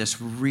found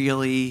this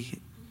really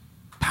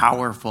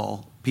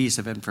powerful piece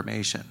of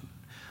information,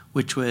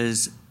 which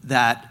was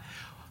that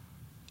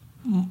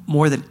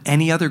more than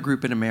any other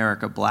group in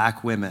America,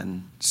 Black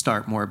women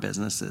start more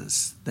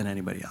businesses than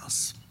anybody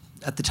else.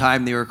 At the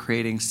time, they were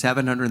creating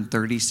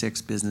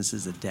 736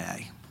 businesses a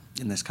day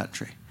in this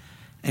country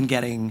and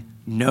getting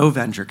no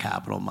venture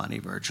capital money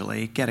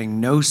virtually, getting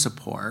no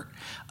support.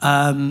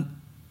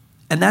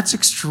 And that's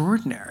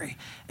extraordinary.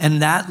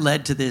 And that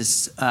led to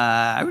this,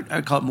 I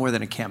would call it more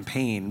than a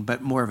campaign,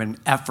 but more of an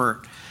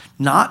effort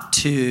not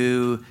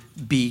to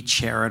be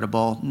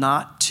charitable,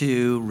 not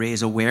to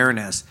raise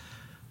awareness,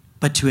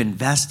 but to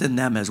invest in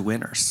them as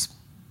winners.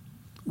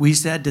 We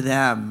said to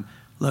them,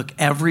 look,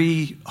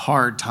 every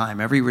hard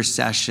time, every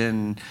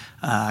recession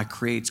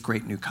creates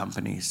great new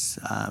companies,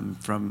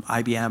 from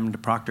IBM to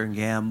Procter &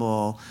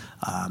 Gamble,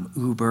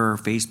 Uber,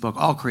 Facebook,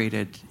 all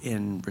created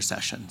in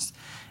recessions.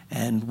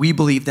 And we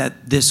believe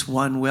that this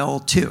one will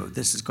too.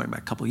 This is going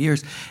back a couple of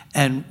years.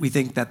 And we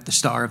think that the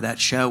star of that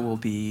show will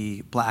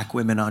be Black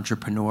women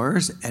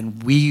entrepreneurs,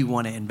 and we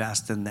want to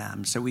invest in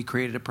them. So we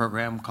created a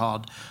program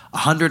called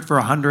 100 for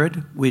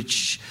 100,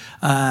 which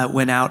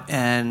went out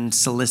and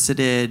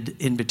solicited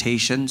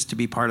invitations to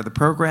be part of the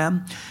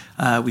program.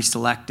 We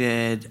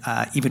selected,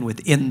 even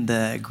within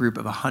the group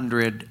of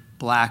 100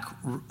 Black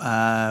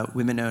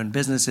women-owned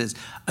businesses,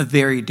 a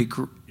very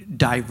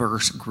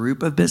diverse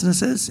group of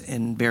businesses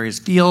in various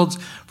fields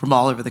from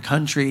all over the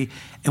country.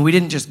 And we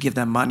didn't just give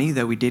them money,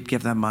 though we did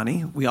give them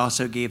money. We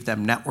also gave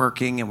them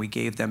networking, and we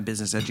gave them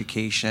business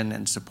education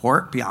and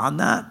support beyond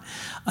that,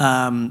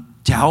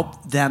 to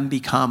help them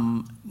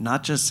become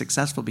not just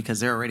successful because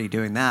they're already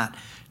doing that,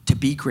 to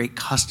be great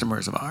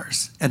customers of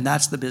ours. And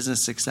that's the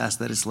business success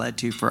that it's led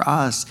to for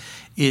us,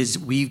 is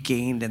we've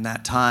gained in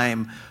that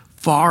time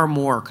far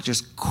more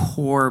just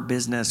core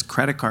business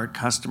credit card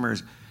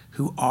customers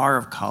who are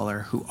of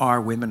color, who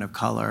are women of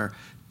color,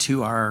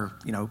 to our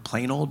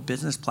plain old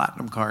business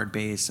platinum card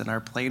base and our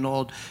plain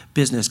old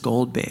business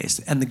gold base.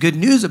 And the good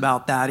news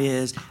about that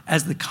is,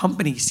 as the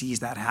company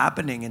sees that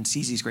happening and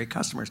sees these great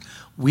customers,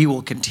 we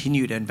will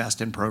continue to invest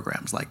in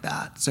programs like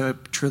that, so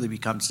it truly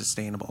becomes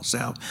sustainable.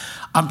 So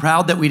I'm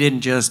proud that we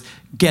didn't just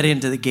get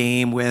into the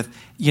game with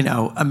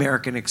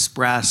American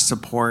Express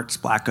supports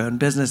Black-owned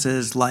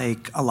businesses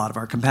like a lot of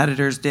our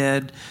competitors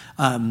did.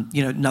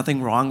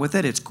 Nothing wrong with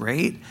it, it's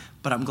great.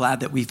 But I'm glad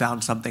that we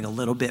found something a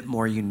little bit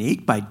more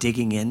unique by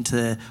digging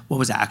into what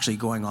was actually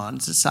going on in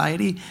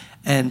society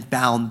and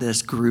found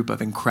this group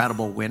of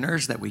incredible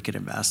winners that we could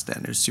invest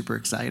in. It was super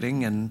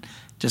exciting and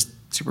just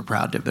super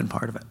proud to have been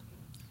part of it.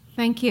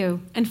 Thank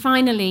you. And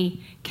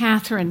finally,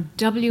 Catherine,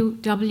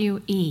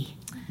 WWE.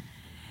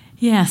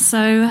 Yeah,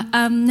 so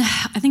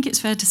I think it's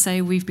fair to say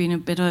we've been a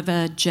bit of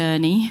a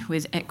journey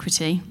with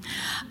equity.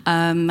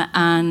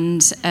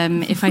 And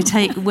if I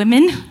take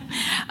women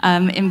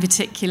in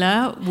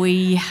particular,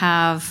 we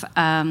have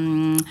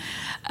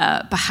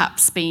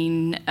perhaps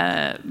been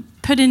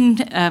put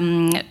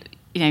in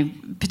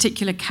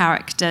particular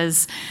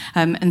characters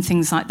and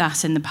things like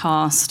that in the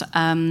past.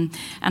 And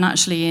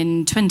actually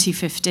in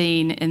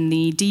 2015, in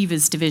the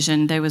Divas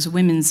division, there was a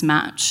women's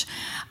match,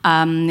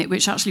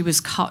 which actually was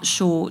cut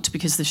short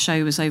because the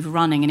show was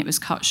overrunning, and it was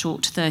cut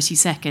short to 30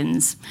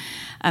 seconds.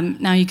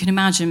 Now you can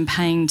imagine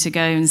paying to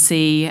go and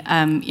see,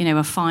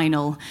 a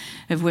final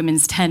of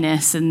women's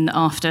tennis, and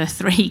after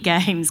 3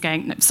 games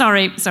going, no,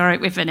 sorry,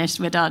 we're finished,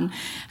 we're done.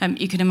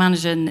 You can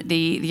imagine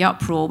the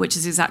uproar, which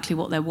is exactly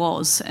what there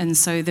was. And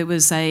so there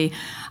was a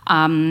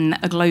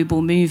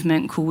global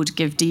movement called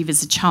Give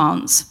Divas a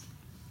Chance.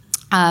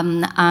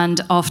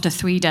 And after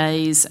 3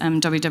 days,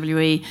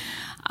 WWE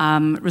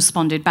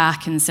responded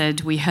back and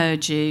said, "We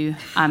heard you,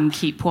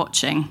 keep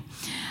watching."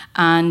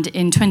 And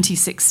in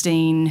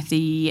 2016,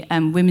 the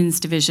women's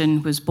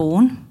division was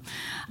born,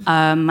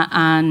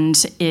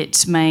 and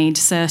it made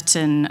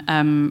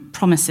certain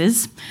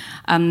promises.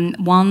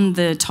 One,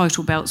 the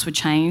title belts were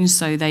changed,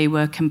 so they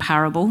were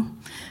comparable.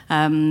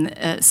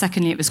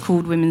 Secondly, it was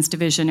called Women's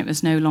Division. It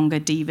was no longer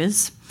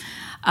Divas.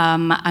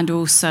 And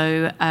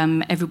also,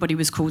 everybody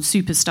was called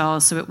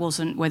superstars, so it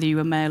wasn't whether you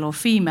were male or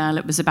female.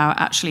 It was about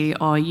actually,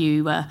 are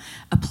you a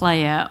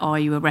player? Are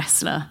you a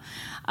wrestler?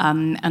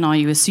 And are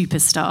you a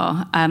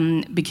superstar?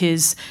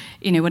 Because,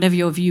 whatever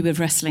your view of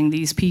wrestling,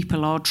 these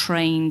people are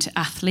trained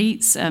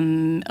athletes.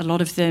 A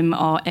lot of them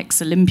are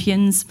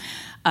ex-Olympians.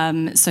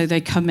 So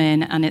they come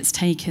in, and it's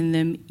taken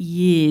them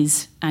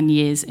years and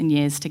years and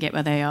years to get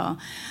where they are,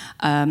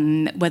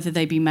 whether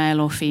they be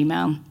male or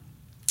female.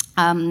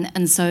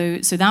 And so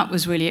that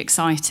was really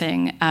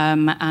exciting.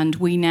 And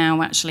we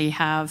now actually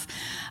have,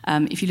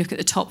 if you look at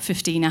the top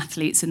 15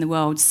 athletes in the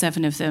world,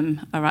 7 of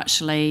them are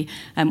actually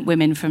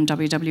women from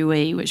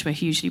WWE, which we're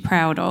hugely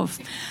proud of.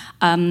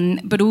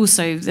 But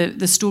also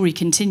the story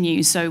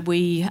continues. So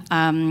we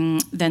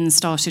then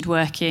started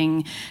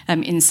working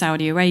in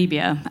Saudi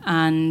Arabia,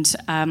 and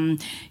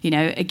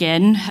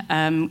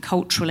again,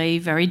 culturally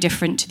very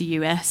different to the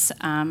US,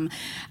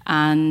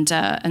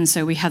 and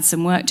so we had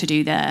some work to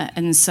do there.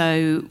 And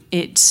so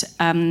it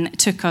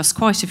took us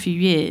quite a few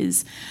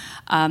years.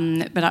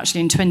 But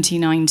actually in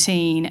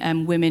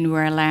 2019, women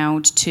were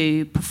allowed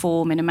to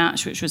perform in a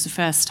match, which was the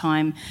first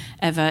time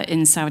ever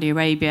in Saudi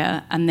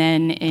Arabia. And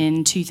then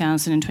in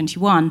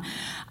 2021,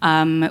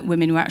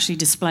 women were actually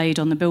displayed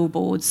on the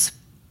billboards.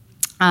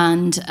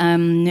 And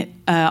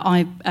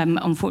I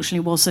unfortunately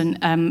wasn't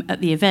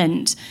at the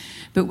event.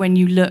 But when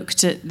you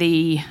looked at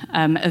the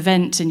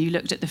event and you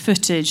looked at the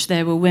footage,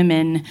 there were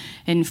women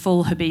in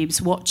full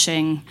habibs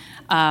watching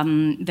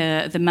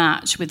the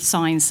match with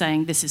signs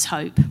saying, "This is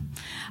hope,"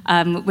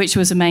 which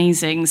was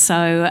amazing.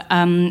 So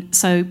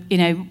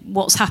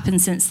what's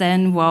happened since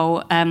then?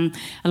 Well, a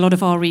lot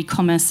of our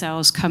e-commerce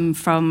sales come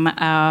from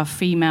our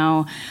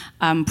female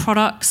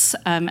products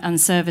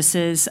and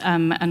services,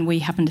 and we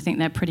happen to think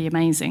they're pretty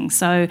amazing.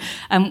 So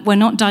we're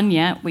not done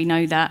yet. We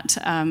know that,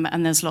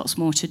 and there's lots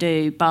more to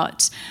do.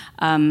 But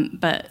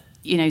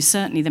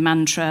certainly the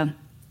mantra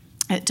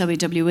at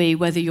WWE,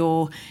 whether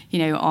you're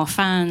our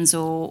fans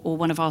or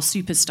one of our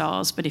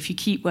superstars, but if you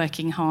keep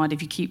working hard,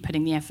 if you keep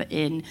putting the effort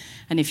in,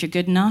 and if you're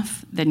good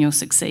enough, then you'll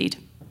succeed.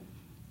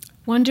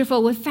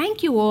 Wonderful. Well,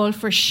 thank you all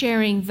for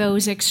sharing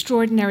those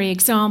extraordinary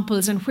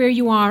examples and where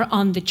you are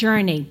on the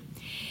journey.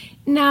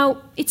 Now,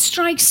 it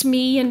strikes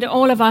me and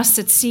all of us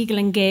at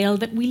Siegel+Gale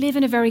that we live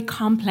in a very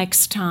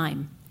complex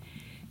time.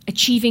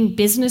 Achieving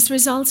business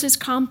results is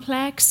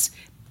complex,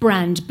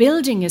 brand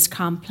building is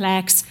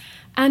complex,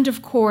 and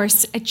of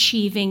course,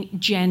 achieving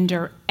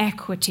gender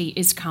equity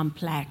is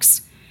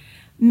complex.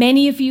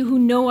 Many of you who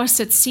know us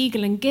at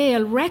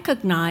Siegel+Gale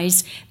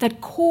recognize that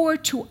core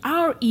to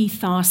our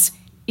ethos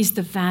is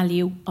the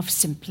value of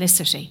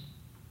simplicity.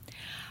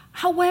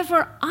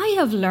 However, I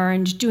have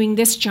learned doing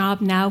this job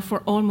now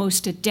for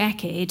almost a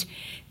decade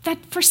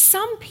that for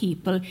some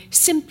people,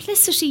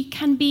 simplicity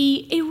can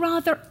be a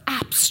rather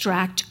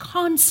abstract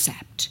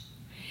concept.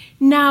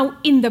 Now,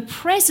 in the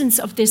presence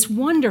of this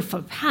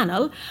wonderful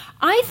panel,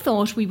 I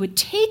thought we would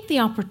take the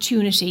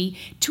opportunity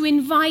to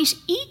invite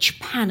each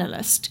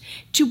panelist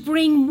to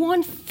bring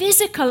one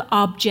physical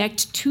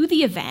object to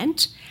the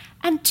event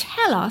and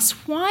tell us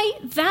why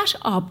that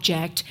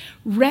object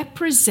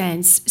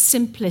represents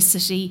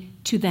simplicity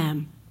to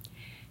them.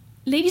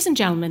 Ladies and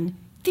gentlemen,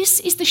 this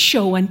is the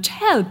show and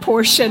tell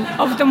portion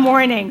of the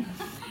morning.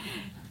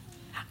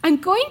 I'm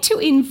going to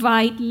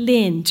invite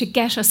Lynn to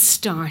get us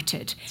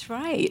started. That's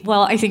right.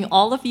 Well, I think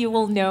all of you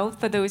will know,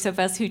 for those of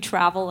us who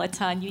travel a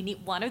ton, you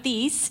need one of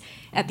these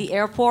at the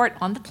airport,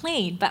 on the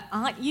plane. But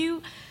aren't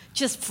you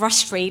just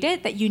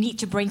frustrated that you need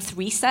to bring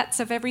 3 sets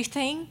of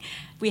everything?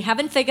 We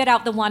haven't figured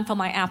out the one for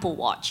my Apple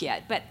Watch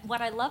yet. But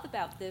what I love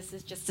about this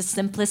is just the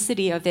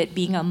simplicity of it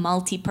being a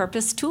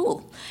multi-purpose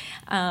tool.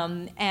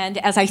 And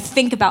as I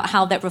think about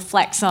how that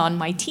reflects on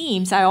my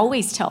teams, I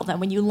always tell them,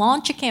 when you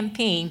launch a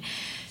campaign,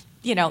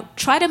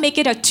 try to make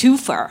it a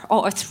 2-fer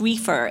or a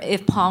 3-fer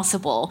if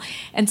possible.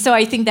 And so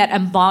I think that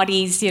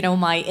embodies,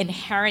 my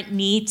inherent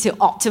need to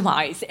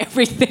optimize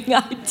everything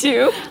I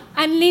do.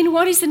 And Lynn,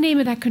 what is the name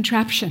of that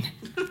contraption?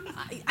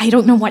 I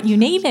don't know what you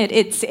name it.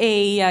 It's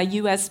a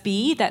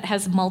USB that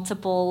has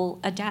multiple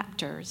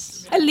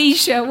adapters.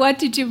 Alicia, what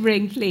did you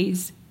bring,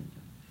 please?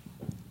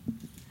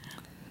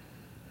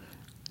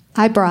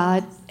 I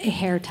brought a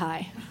hair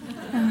tie.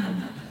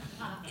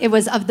 It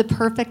was of the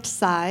perfect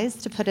size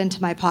to put into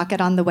my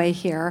pocket on the way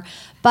here.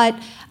 But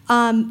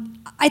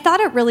I thought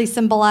it really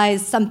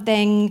symbolized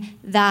something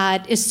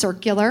that is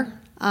circular.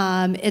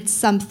 It's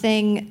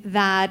something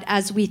that,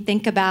 as we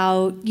think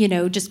about,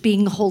 just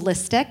being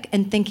holistic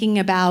and thinking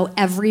about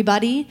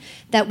everybody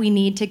that we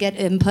need to get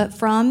input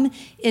from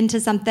into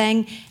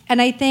something. And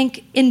I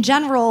think, in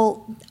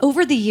general,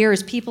 over the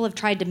years, people have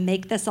tried to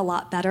make this a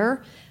lot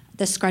better.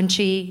 The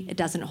scrunchie, it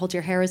doesn't hold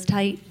your hair as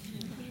tight.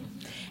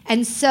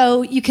 And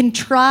so you can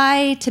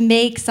try to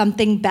make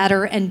something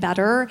better and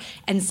better,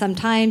 and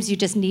sometimes you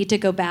just need to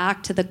go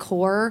back to the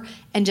core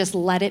and just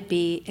let it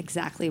be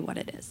exactly what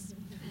it is.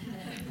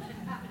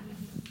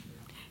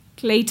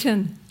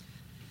 Clayton.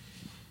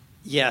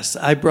 Yes,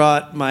 I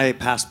brought my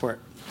passport.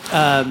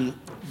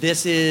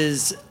 This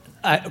is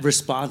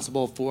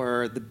responsible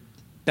for the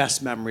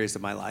best memories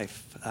of my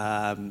life.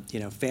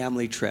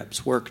 Family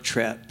trips, work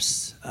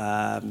trips,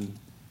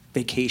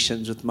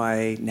 vacations with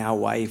my now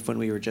wife when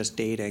we were just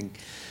dating,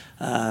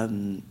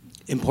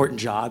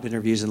 important job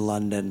interviews in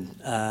London,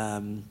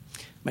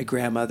 my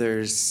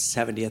grandmother's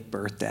 70th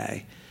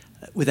birthday.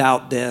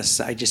 Without this,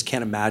 I just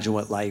can't imagine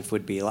what life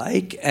would be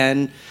like.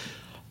 And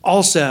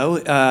also,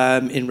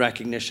 in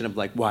recognition of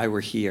why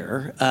we're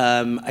here,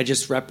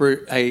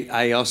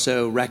 I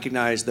also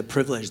recognize the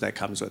privilege that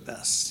comes with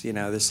this.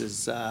 This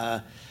is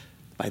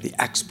by the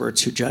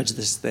experts who judge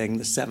this thing,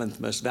 the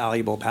 7th most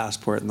valuable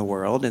passport in the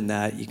world, and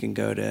that you can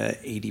go to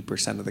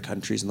 80% of the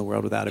countries in the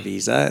world without a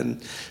visa,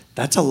 and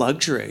that's a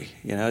luxury.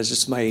 It's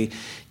just my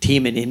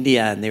team in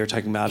India, and they were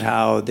talking about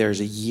how there's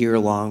a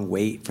year-long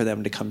wait for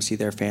them to come see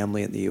their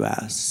family in the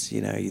U.S.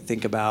 You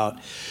think about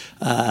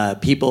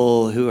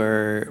people who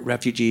are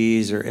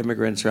refugees or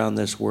immigrants around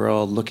this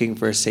world looking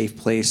for a safe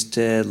place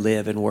to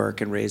live and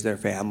work and raise their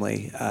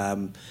family.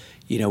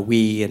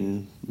 We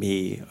and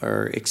me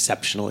are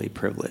exceptionally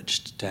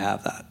privileged to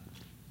have that.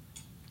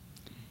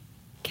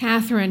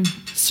 Catherine,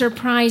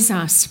 surprise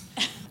us.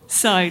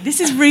 So this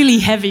is really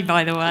heavy,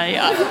 by the way.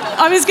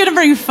 I was going to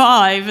bring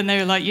 5, and they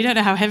were like, you don't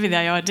know how heavy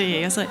they are, do you?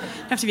 I was like,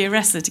 you have to be a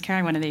wrestler to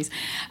carry one of these.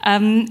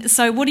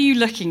 So what are you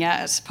looking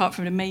at, apart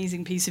from an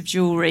amazing piece of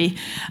jewellery?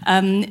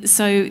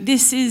 So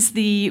this is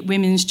the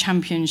Women's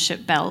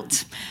Championship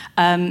belt.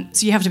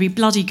 So you have to be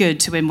bloody good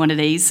to win one of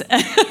these.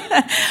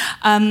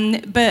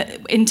 But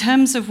in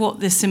terms of what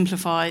this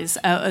symbolises,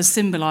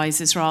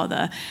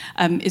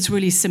 it's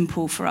really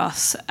simple for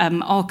us.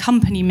 Our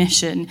company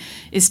mission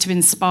is to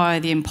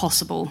inspire the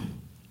impossible,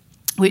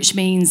 which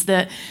means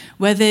that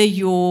whether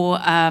you're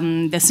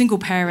the single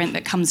parent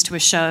that comes to a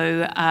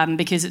show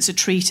because it's a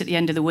treat at the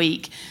end of the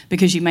week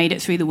because you made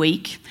it through the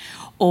week,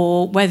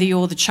 or whether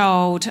you're the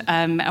child,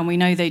 and we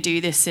know they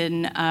do this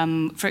in,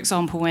 for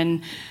example,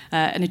 when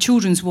in a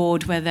children's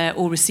ward where they're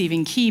all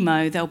receiving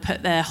chemo, they'll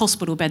put their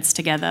hospital beds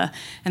together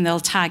and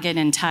they'll tag in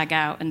and tag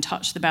out and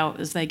touch the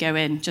belt as they go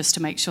in just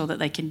to make sure that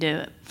they can do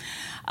it.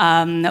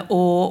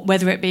 Or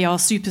whether it be our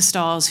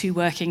superstars who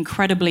work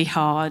incredibly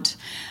hard,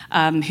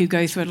 who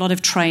go through a lot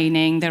of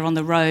training, they're on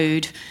the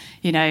road,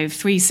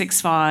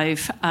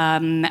 365,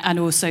 and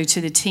also to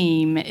the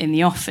team in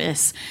the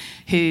office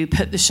who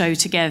put the show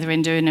together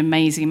and do an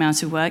amazing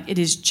amount of work. It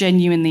is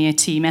genuinely a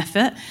team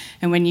effort.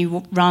 And when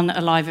you run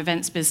a live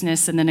events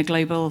business and then a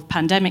global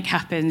pandemic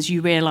happens,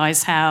 you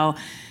realise how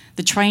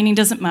the training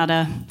doesn't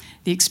matter,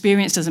 the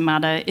experience doesn't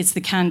matter, it's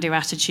the can-do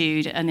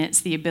attitude, and it's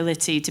the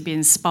ability to be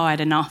inspired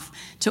enough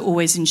to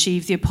always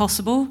achieve the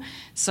impossible.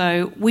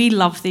 So we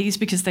love these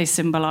because they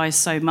symbolise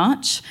so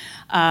much,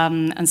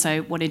 and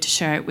so wanted to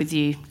share it with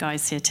you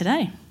guys here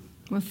today.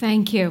 Well,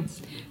 thank you.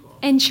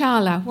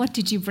 Enshalla, what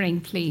did you bring,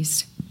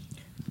 please?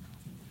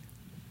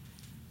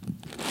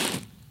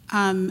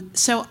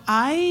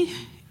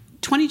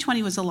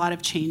 2020 was a lot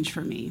of change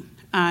for me.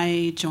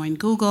 I joined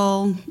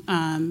Google,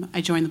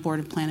 I joined the board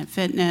of Planet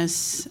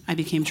Fitness, I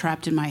became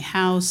trapped in my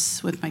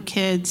house with my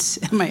kids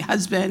and my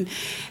husband,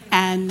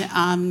 and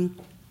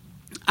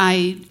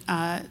I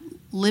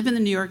live in the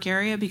New York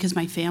area because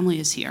my family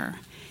is here.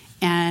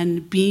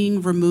 And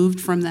being removed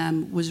from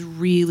them was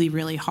really,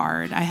 really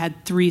hard. I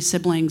had 3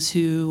 siblings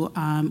who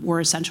were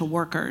essential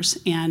workers,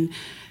 and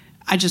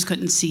I just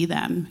couldn't see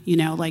them.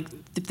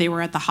 If they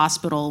were at the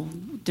hospital,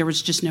 there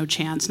was just no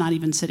chance, not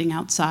even sitting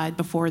outside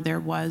before there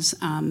was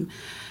a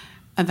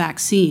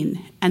vaccine.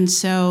 And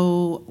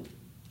so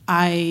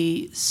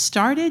I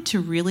started to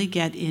really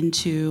get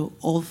into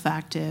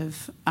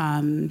olfactive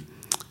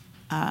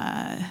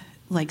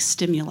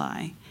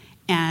stimuli.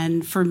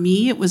 And for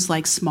me, it was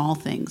small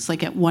things.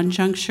 At one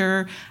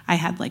juncture, I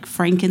had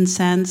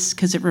frankincense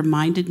because it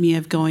reminded me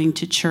of going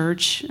to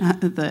church,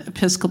 the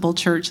Episcopal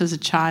church as a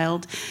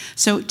child.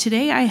 So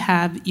today I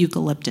have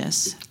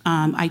eucalyptus.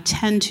 I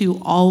tend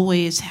to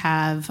always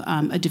have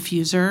a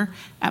diffuser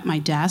at my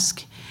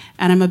desk.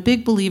 And I'm a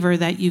big believer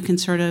that you can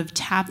sort of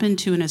tap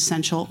into an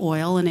essential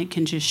oil and it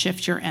can just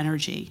shift your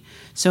energy.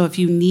 So if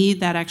you need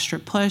that extra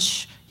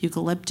push,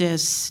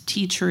 eucalyptus,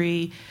 tea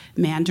tree,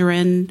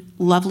 mandarin,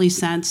 lovely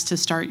scents to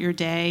start your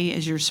day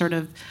as you're sort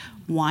of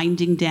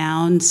winding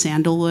down,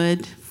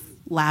 sandalwood,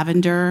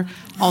 lavender,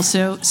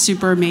 also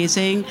super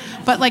amazing.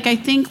 But I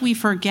think we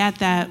forget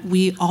that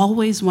we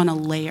always want to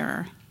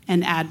layer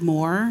and add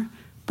more,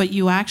 but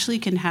you actually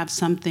can have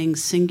something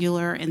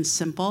singular and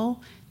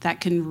simple that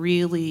can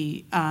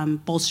really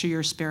bolster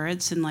your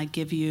spirits and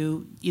give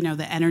you,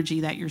 the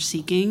energy that you're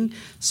seeking.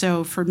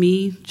 So for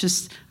me,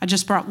 I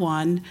just brought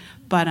one,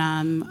 but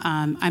I'm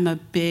a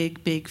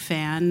big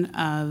fan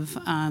of,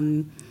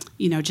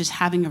 just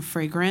having a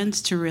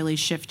fragrance to really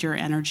shift your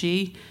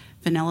energy.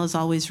 Vanilla is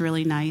always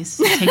really nice.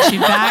 It takes you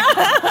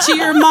back to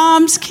your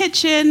mom's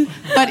kitchen.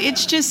 But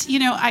it's just,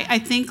 I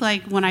think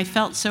like when I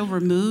felt so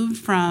removed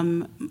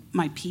from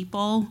my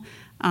people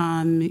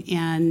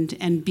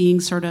and being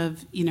sort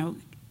of,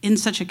 in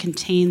such a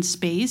contained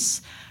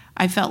space,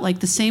 I felt like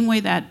the same way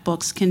that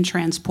books can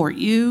transport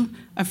you,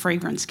 a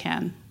fragrance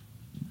can.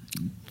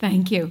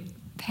 Thank you.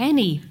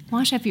 Penny,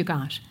 what have you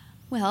got?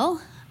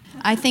 Well,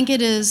 I think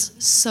it is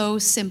so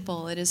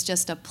simple. It is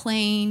just a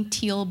plain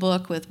teal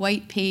book with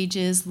white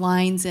pages,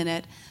 lines in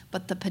it,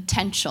 but the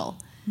potential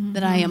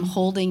that I am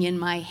holding in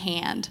my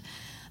hand.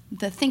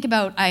 I think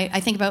about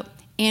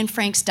Anne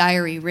Frank's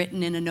diary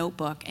written in a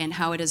notebook and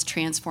how it has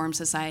transformed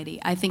society.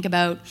 I think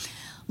about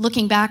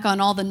looking back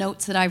on all the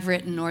notes that I've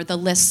written, or the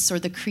lists, or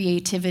the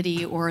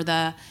creativity, or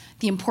the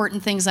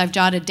important things I've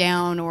jotted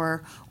down,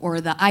 or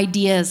the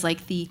ideas, like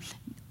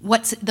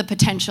what's the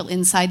potential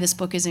inside this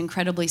book is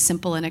incredibly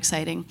simple and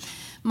exciting.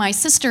 My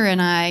sister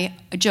and I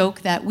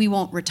joke that we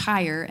won't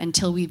retire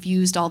until we've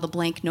used all the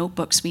blank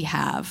notebooks we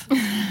have.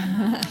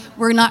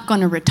 We're not going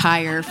to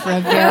retire for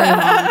a very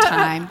long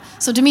time.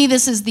 So to me,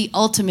 this is the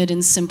ultimate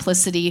in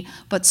simplicity,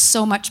 but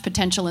so much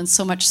potential and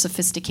so much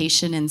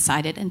sophistication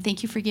inside it. And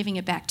thank you for giving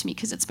it back to me,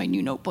 because it's my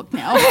new notebook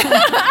now.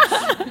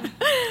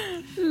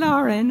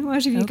 Lauren,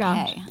 what have you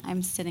got? Okay,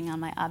 I'm sitting on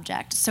my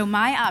object. So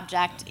my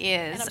object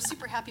is... And I'm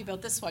super happy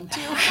about this one, too.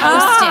 Post-it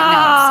notes.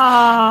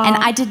 And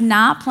I did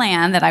not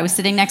plan that I was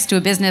sitting next to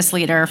a business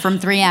leader from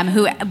 3M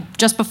who,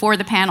 just before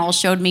the panel,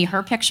 showed me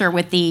her picture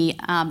with the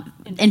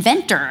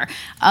inventor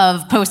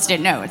of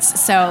Post-it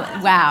notes. So,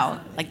 wow,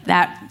 like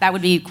that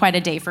would be quite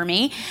a day for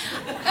me.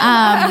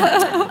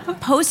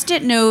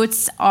 Post-it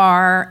notes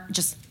are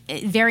just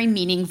very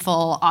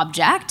meaningful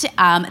object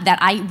that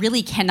I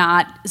really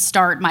cannot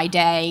start my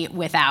day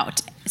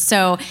without.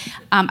 So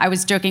I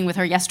was joking with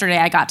her yesterday.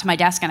 I got to my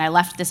desk and I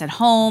left this at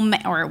home,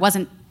 or it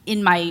wasn't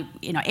in my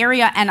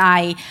area, and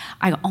I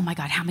go, oh my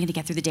God, how am I going to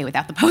get through the day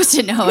without the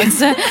Post-it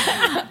notes?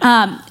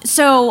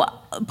 So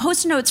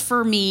Post-it notes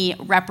for me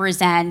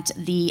represent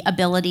the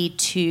ability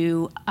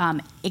to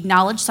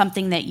acknowledge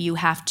something that you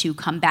have to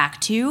come back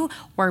to,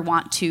 or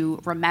want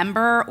to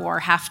remember,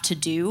 or have to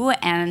do,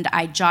 and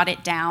I jot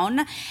it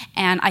down,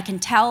 and I can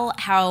tell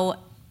how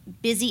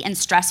busy and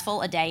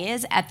stressful a day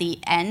is. At the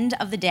end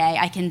of the day,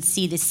 I can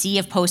see the sea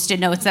of Post-it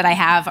notes that I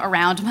have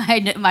around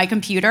my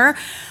computer.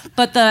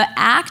 But the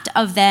act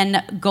of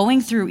then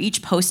going through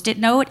each Post-it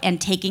note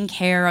and taking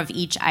care of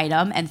each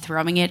item and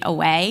throwing it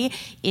away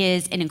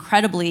is an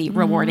incredibly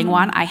rewarding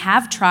one. I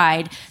have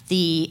tried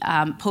the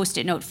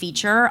Post-it note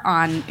feature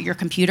on your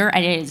computer,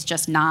 and it is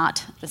just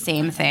not the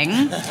same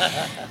thing.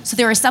 So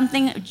there is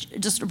something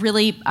just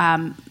really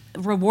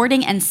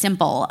rewarding and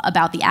simple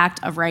about the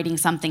act of writing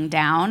something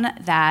down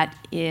that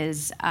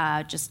is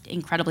just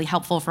incredibly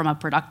helpful from a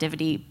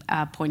productivity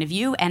point of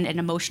view and an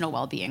emotional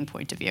well-being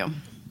point of view.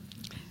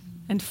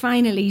 And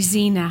finally,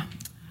 Zena.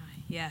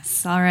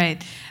 Yes, all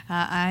right.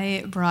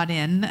 I brought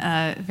in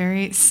a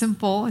very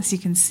simple, as you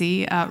can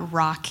see,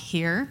 rock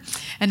here.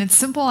 And it's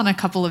simple on a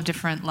couple of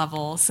different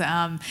levels.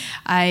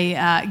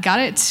 I got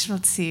it,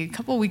 a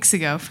couple weeks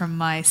ago from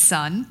my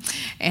son.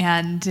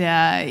 And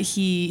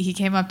he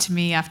came up to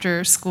me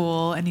after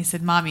school and he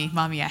said, Mommy,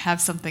 I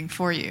have something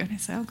for you. And I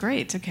said, oh,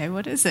 great. Okay,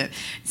 what is it?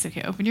 He said,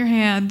 okay, open your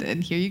hand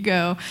and here you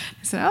go.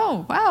 I said,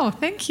 oh, wow,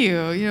 thank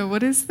you.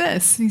 What is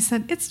this? And he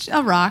said, it's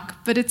a rock,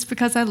 but it's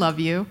because I love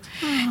you.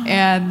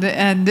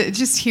 And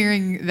just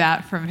hearing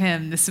that from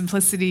him, the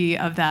simplicity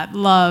of that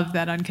love,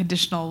 that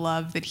unconditional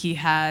love that he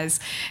has,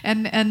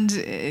 and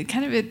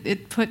kind of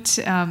it put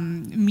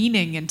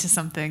meaning into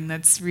something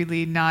that's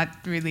really not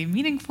really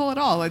meaningful at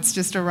all. It's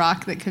just a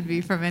rock that could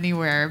be from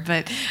anywhere.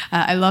 But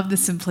I love the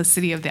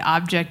simplicity of the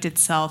object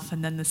itself,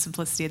 and then the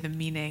simplicity of the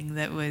meaning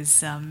that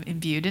was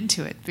imbued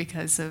into it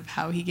because of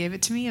how he gave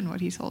it to me and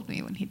what he told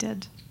me when he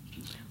did.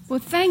 Well,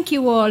 thank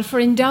you all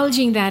for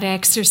indulging that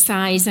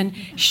exercise and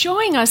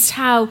showing us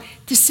how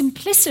the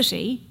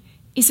simplicity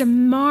is a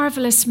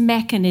marvelous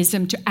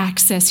mechanism to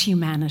access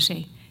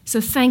humanity. So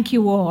thank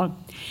you all.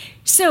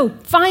 So,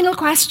 final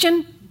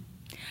question.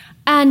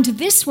 And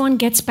this one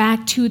gets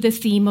back to the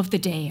theme of the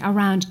day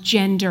around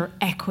gender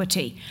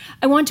equity.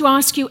 I want to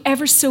ask you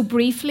ever so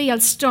briefly.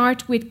 I'll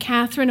start with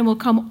Catherine and we'll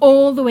come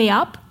all the way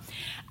up.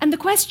 And the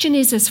question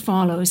is as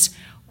follows.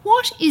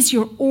 What is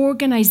your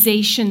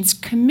organization's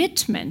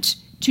commitment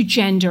to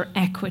gender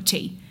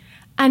equity,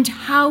 and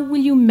how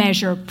will you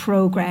measure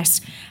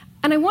progress?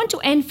 And I want to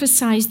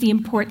emphasize the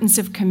importance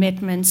of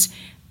commitments.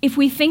 If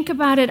we think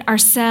about it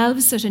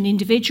ourselves at an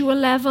individual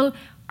level,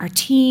 our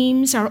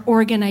teams, our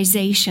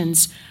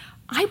organizations,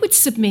 I would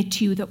submit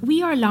to you that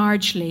we are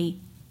largely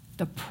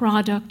the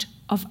product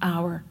of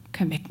our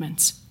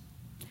commitments.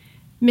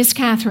 Miss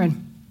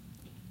Catherine.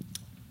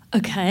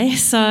 Okay,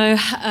 so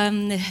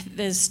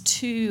there's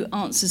two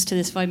answers to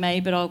this, if I may,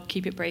 but I'll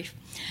keep it brief.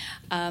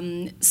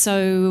 One,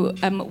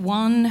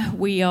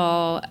 we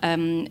are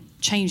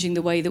changing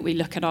the way that we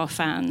look at our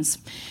fans.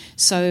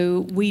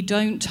 So we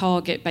don't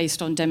target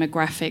based on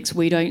demographics.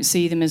 We don't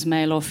see them as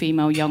male or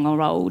female, young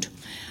or old.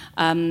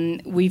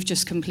 We've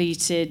just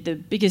completed the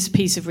biggest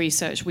piece of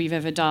research we've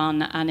ever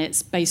done, and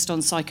it's based on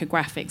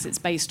psychographics. It's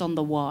based on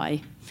the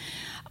why.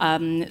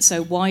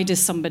 So why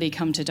does somebody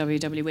come to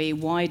WWE?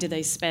 Why do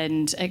they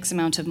spend X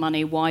amount of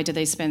money? Why do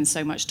they spend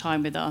so much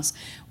time with us?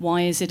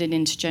 Why is it an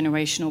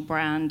intergenerational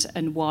brand?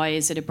 And why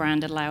is it a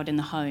brand allowed in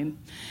the home?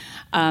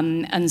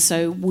 And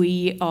so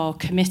we are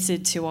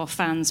committed to our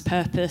fans'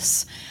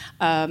 purpose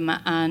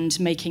and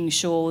making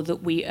sure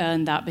that we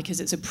earn that, because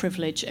it's a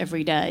privilege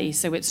every day.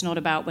 So it's not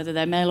about whether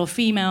they're male or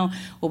female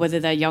or whether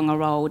they're young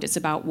or old. It's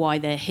about why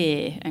they're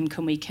here, and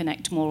can we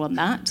connect more on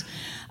that?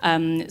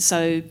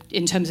 So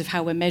in terms of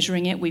how we're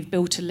measuring it, we've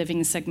built a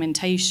living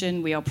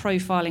segmentation. We are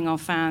profiling our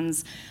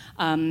fans,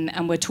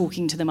 and we're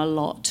talking to them a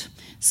lot.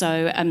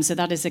 So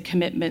that is a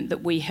commitment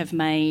that we have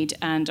made,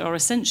 and are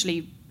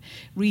essentially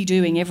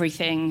redoing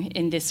everything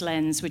in this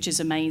lens, which is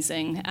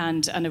amazing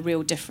and a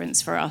real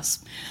difference for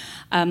us.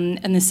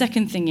 And the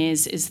second thing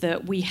is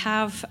that we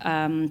have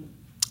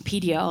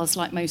PDRs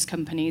like most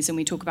companies, and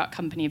we talk about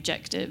company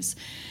objectives.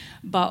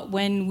 But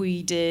when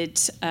we did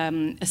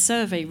a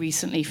survey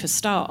recently for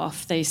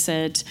staff, they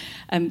said,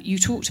 you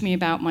talked to me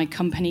about my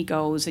company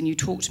goals and you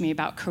talked to me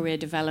about career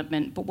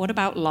development, but what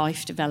about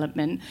life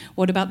development?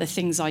 What about the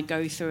things I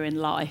go through in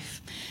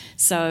life?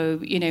 So,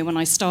 when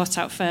I start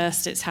out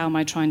first, it's how am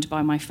I trying to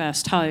buy my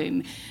first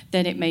home?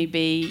 Then it may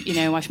be,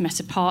 I've met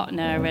a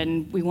partner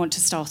and we want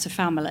to start a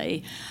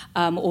family.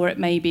 Or it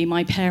may be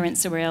my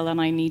parents are ill and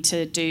I need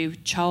to do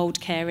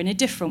childcare in a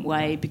different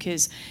way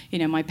because,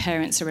 my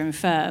parents are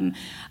infirm.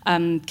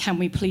 Can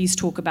we please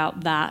talk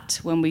about that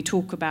when we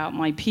talk about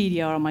my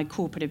PDR and my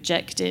corporate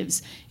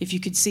objectives? If you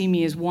could see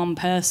me as one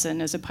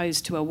person as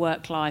opposed to a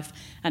work life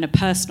and a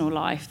personal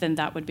life, then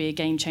that would be a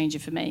game changer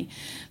for me.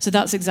 So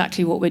that's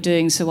exactly what we're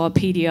doing. So our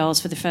PDRs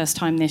for the first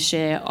time this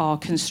year are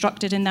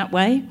constructed in that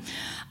way.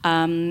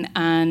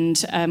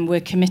 And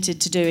we're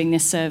committed to doing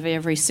this survey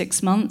every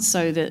 6 months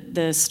so that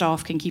the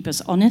staff can keep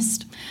us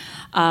honest.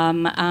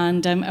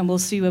 And we'll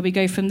see where we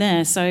go from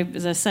there. So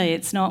as I say,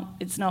 it's not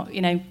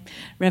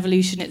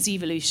revolution, it's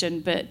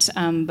evolution, but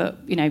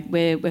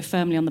we're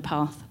firmly on the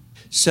path.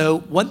 So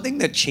one thing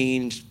that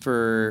changed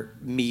for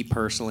me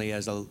personally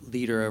as a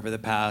leader over the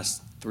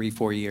past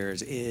 3-4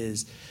 years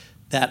is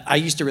that I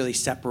used to really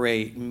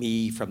separate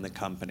me from the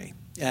company.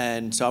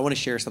 And so I want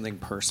to share something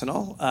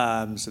personal.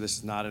 So this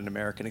is not an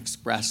American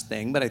Express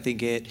thing, but I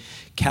think it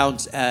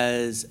counts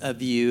as a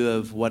view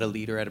of what a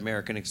leader at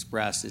American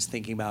Express is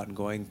thinking about and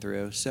going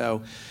through.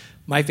 So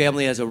my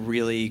family has a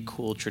really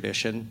cool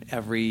tradition.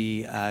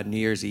 Every New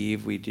Year's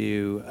Eve, we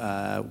do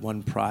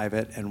one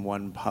private and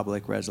one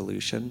public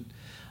resolution.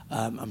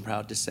 I'm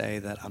proud to say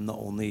that I'm the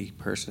only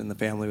person in the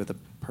family with a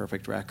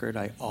perfect record.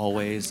 I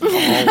always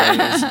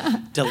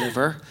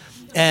deliver.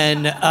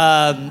 And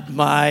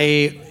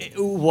my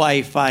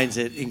wife finds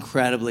it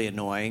incredibly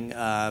annoying.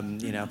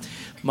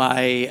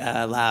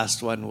 My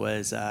last one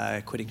was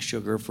quitting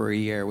sugar for a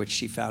year, which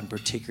she found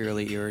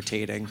particularly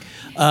irritating.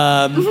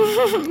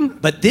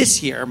 But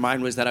this year,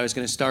 mine was that I was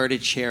going to start a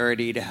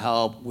charity to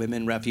help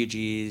women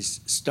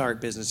refugees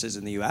start businesses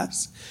in the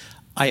U.S.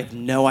 I have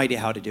no idea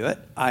how to do it.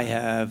 I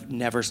have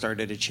never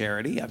started a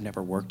charity. I've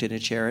never worked in a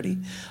charity.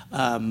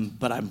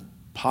 But I'm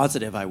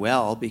positive I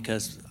will,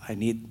 because I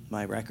need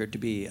my record to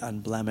be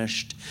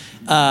unblemished.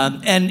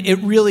 And it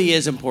really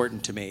is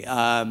important to me.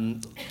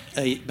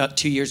 About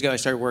 2 years ago, I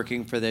started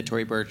working for the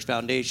Tory Burch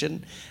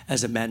Foundation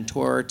as a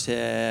mentor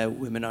to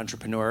women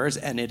entrepreneurs,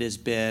 and it has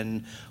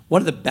been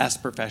one of the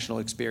best professional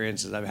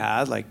experiences I've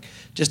had, like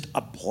just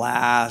a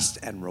blast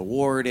and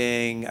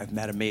rewarding. I've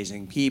met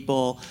amazing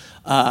people.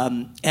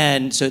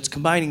 And so it's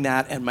combining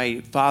that, and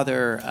my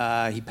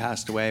father, he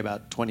passed away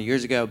about 20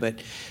 years ago,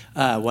 but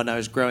when I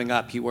was growing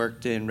up, he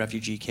worked in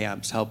refugee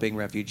camps, helping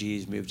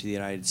refugees move to the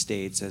United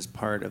States as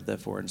part of the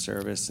Foreign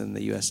Service and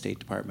the U.S. State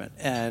Department.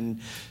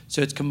 And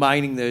so it's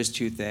combining those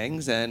two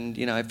things, and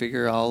I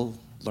figure I'll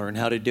learn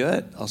how to do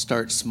it. I'll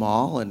start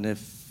small, and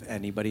if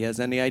anybody has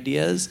any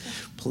ideas,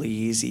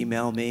 please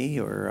email me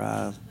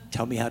or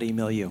tell me how to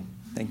email you.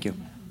 Thank you.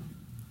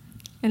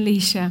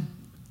 Alicia.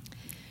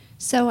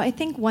 So I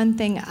think one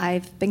thing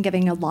I've been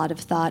giving a lot of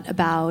thought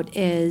about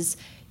is,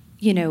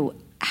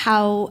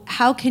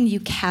 how can you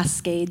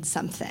cascade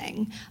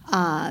something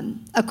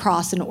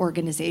across an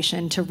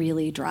organization to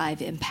really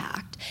drive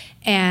impact?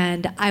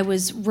 And I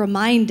was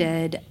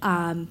reminded,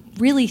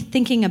 really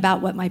thinking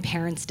about what my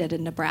parents did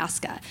in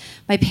Nebraska.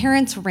 My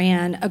parents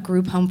ran a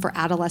group home for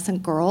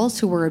adolescent girls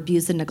who were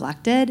abused and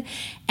neglected.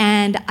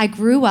 And I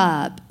grew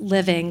up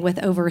living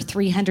with over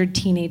 300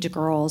 teenage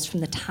girls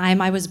from the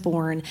time I was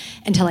born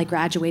until I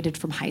graduated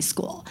from high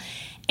school.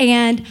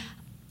 And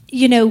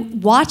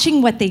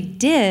watching what they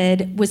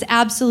did was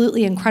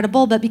absolutely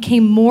incredible, but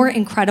became more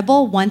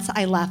incredible once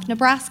I left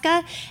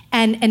Nebraska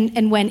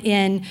and went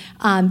in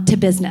to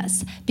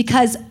business.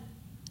 Because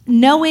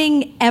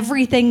knowing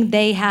everything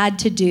they had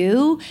to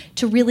do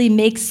to really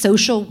make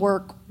social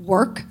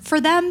work for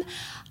them,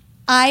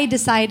 I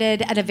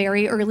decided at a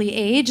very early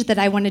age that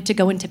I wanted to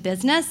go into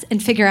business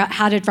and figure out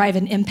how to drive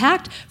an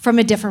impact from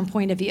a different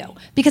point of view,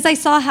 because I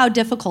saw how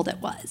difficult it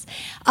was.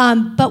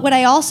 But what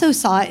I also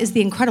saw is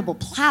the incredible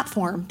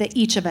platform that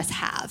each of us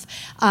have,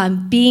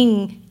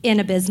 being in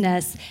a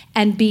business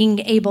and being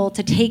able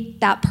to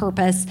take that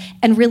purpose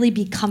and really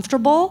be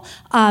comfortable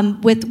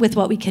with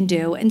what we can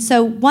do. And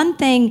so one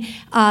thing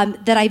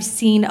that I've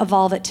seen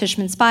evolve at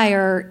Tishman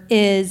Speyer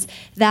is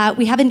that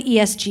we have an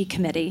ESG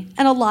committee,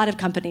 and a lot of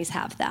companies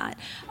have that.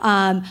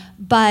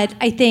 But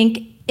I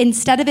think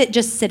instead of it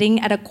just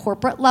sitting at a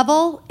corporate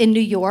level in New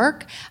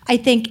York, I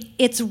think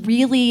it's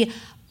really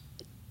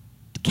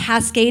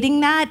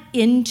cascading that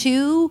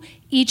into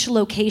each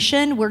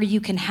location where you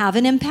can have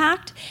an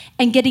impact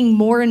and getting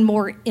more and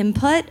more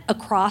input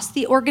across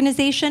the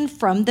organization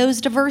from those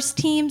diverse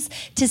teams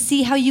to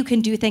see how you can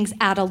do things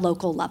at a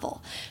local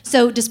level.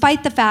 So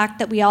despite the fact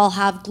that we all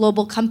have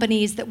global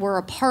companies that we're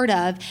a part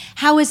of,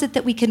 how is it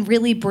that we can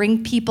really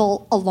bring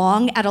people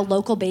along at a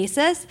local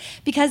basis?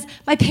 Because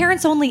my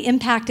parents only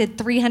impacted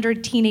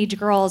 300 teenage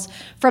girls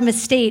from a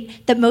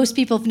state that most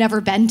people have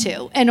never been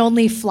to and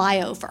only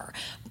fly over.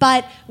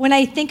 But when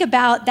I think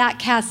about that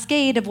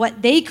cascade of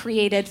what they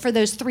created for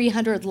those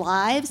 300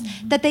 lives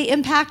that they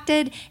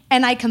impacted,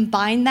 and I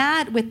combine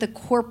that with the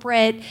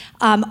corporate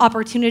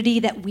opportunity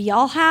that we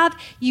all have,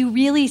 you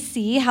really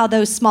see how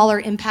those smaller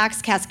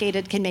impacts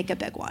cascaded can make a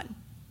big one.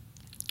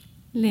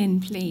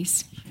 Lynn,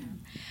 please.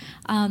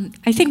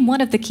 I think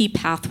one of the key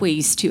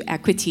pathways to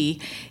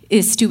equity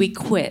is to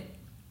equip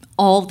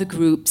all the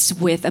groups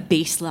with a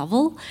base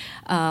level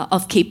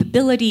of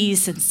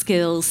capabilities and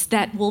skills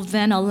that will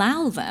then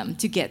allow them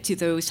to get to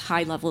those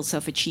high levels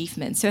of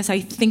achievement. So as I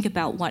think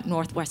about what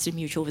Northwestern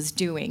Mutual is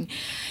doing,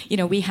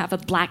 we have a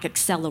Black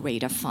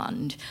Accelerator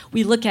Fund.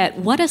 We look at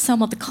what are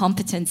some of the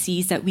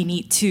competencies that we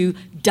need to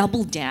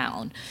double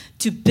down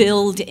to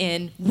build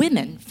in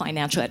women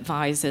financial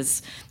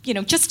advisors,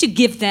 just to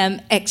give them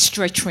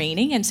extra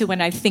training. And so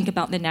when I think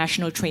about the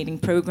national training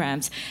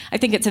programs, I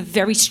think it's a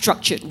very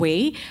structured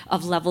way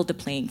of level the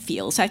playing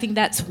field. So I think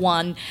that's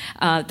one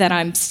that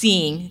I'm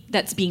seeing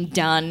that's being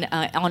done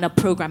on a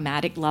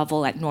programmatic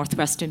level at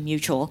Northwestern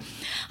Mutual.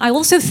 I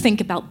also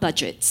think about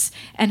budgets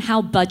and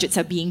how budgets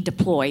are being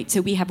deployed. So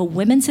we have a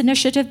women's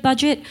initiative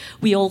budget.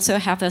 We also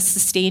have a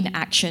sustained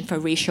action for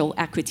racial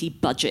equity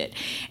budget.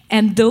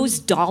 And those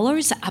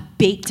dollars are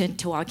baked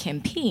into our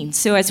campaign.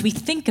 So as we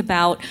think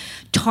about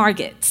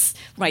targets,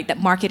 right, that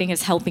marketing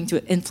is helping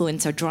to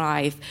influence or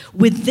drive,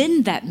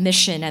 within that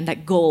mission and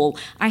that goal,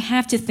 I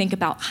have to think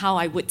about how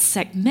I would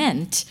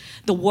segment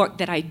the work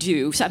that I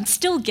do. So I'm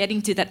still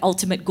getting to that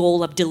ultimate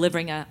goal of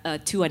delivering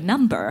to a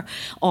number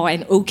or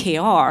an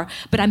OKR,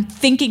 but I'm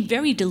thinking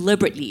very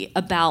deliberately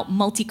about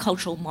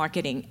multicultural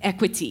marketing,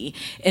 equity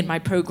in my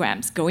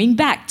programs, going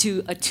back to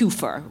a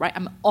twofer, right?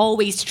 I'm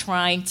always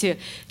trying to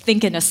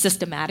think in a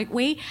systematic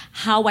way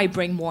how I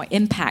bring more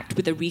impact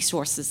with the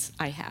resources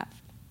I have.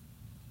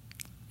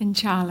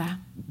 Enshalla.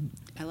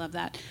 I love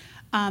that.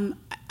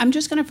 I'm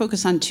just going to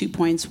focus on 2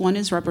 points. One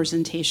is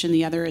representation,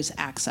 the other is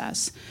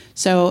access.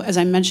 So as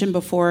I mentioned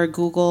before,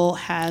 Google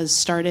has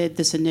started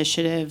this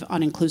initiative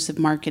on inclusive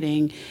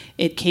marketing.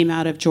 It came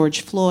out of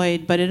George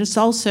Floyd, but it is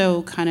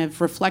also kind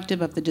of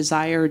reflective of the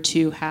desire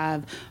to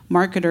have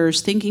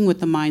marketers thinking with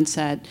the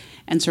mindset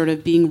and sort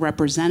of being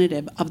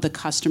representative of the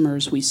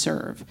customers we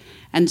serve.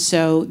 And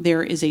so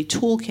there is a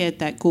toolkit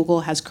that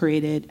Google has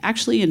created,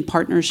 actually in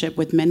partnership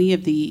with many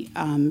of the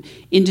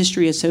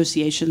industry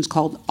associations,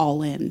 called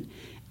All In.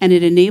 And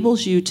it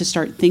enables you to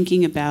start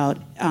thinking about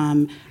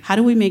how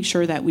do we make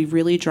sure that we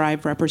really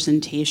drive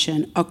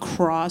representation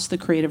across the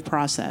creative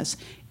process,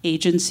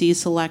 agency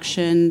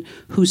selection,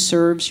 who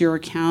serves your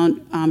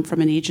account from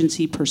an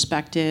agency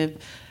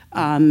perspective,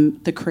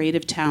 the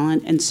creative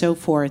talent, and so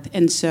forth.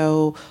 And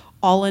so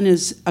All In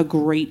is a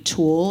great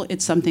tool.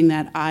 It's something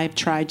that I've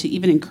tried to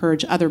even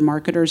encourage other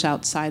marketers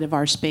outside of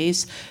our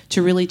space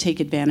to really take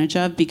advantage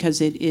of,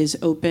 because it is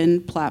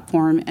open,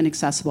 platform, and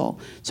accessible.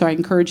 So I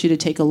encourage you to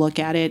take a look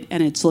at it,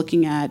 and it's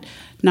looking at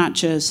not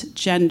just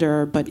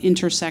gender, but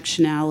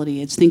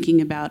intersectionality. It's thinking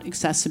about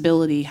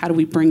accessibility. How do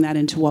we bring that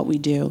into what we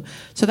do?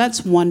 So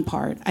that's one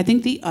part. I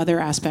think the other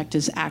aspect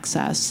is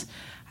access.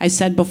 I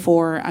said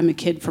before, I'm a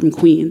kid from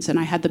Queens, and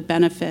I had the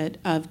benefit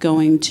of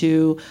going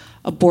to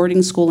a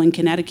boarding school in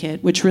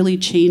Connecticut, which really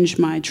changed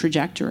my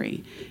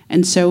trajectory.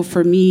 And so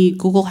for me,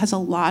 Google has a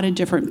lot of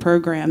different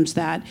programs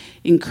that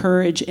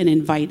encourage and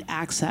invite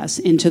access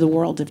into the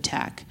world of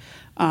tech.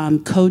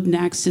 Code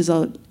Next is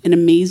an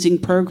amazing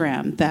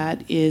program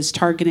that is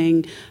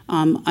targeting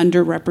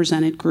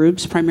underrepresented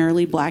groups,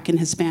 primarily Black and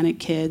Hispanic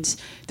kids.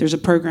 There's a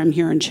program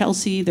here in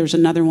Chelsea. There's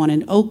another one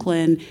in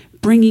Oakland,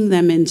 bringing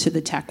them into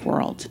the tech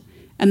world.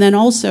 And then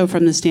also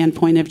from the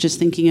standpoint of just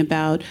thinking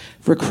about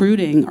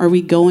recruiting, are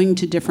we going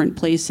to different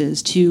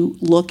places to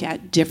look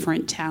at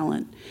different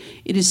talent?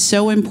 It is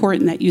so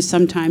important that you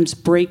sometimes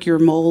break your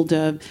mold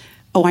of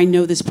oh, I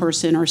know this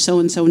person or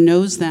so-and-so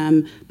knows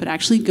them, but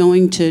actually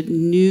going to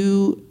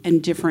new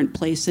and different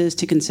places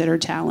to consider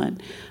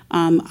talent.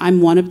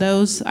 I'm one of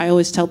those. I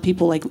always tell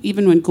people, like,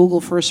 even when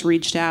Google first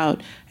reached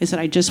out, I said,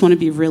 I just want to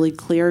be really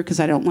clear because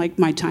I don't like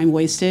my time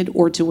wasted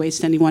or to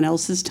waste anyone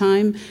else's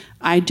time.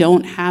 I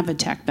don't have a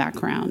tech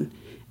background.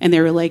 And they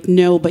were like,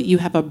 no, but you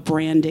have a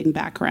branding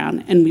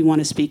background and we want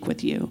to speak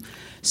with you.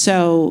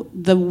 So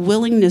the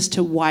willingness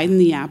to widen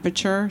the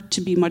aperture, to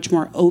be much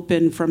more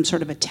open from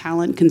sort of a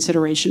talent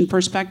consideration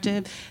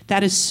perspective,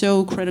 that is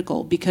so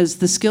critical because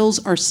the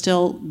skills are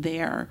still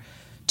there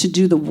to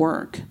do the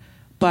work.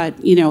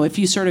 But, you know, if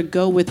you sort of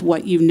go with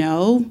what you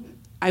know,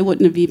 I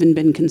wouldn't have even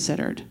been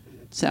considered.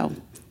 So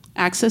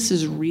access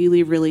is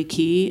really, really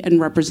key,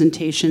 and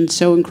representation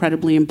so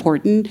incredibly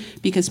important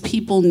because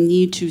people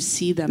need to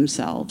see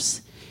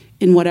themselves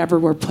in whatever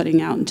we're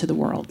putting out into the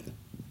world.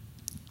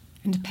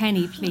 And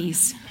Penny,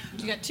 please.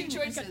 You got two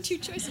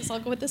choices. I'll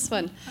go with this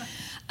one.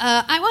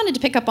 I wanted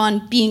to pick up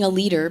on being a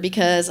leader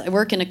because I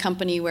work in a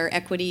company where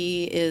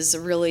equity is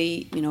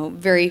really,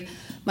 very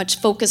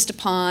much focused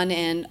upon,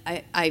 and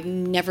I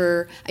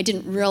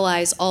didn't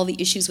realize all the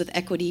issues with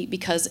equity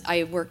because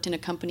I worked in a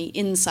company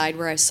inside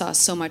where I saw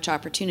so much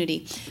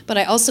opportunity. But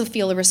I also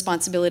feel a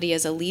responsibility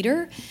as a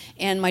leader,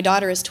 and my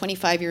daughter is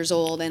 25 years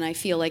old, and I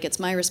feel like it's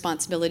my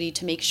responsibility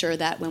to make sure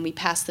that when we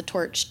pass the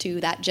torch to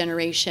that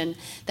generation,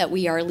 that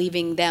we are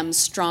leaving them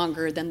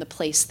stronger than the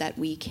place that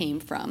we came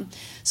from.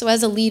 So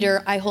as a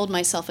leader, I hold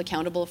myself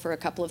accountable for a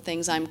couple of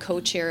things. I'm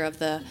co-chair of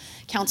the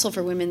Council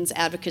for Women's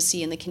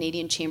Advocacy in the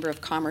Canadian Chamber of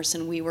Commerce,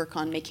 and we work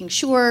on making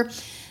sure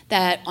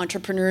that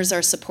entrepreneurs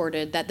are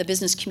supported, that the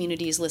business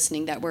community is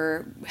listening, that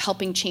we're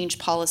helping change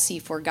policy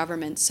for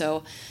government.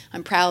 So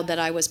I'm proud that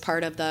I was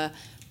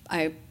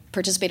I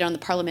participated on the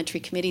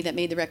parliamentary committee that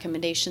made the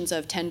recommendations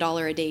of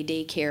 $10 a day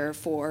daycare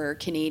for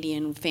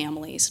Canadian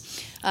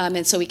families.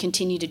 And so we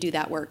continue to do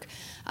that work.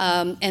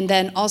 And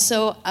then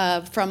also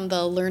from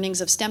the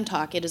learnings of STEM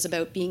Talk, it is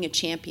about being a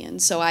champion.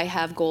 So I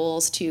have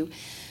goals to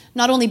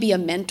not only be a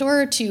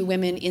mentor to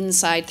women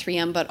inside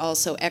 3M, but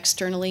also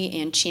externally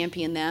and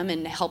champion them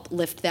and help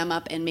lift them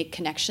up and make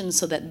connections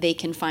so that they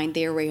can find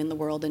their way in the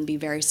world and be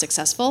very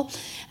successful.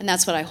 And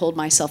that's what I hold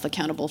myself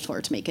accountable for,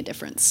 to make a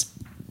difference.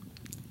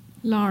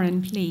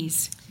 Lauren,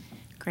 please.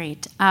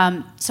 Great.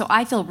 So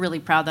I feel really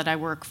proud that I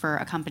work for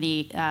a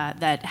company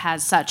that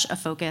has such a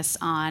focus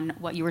on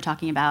what you were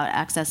talking about,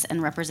 access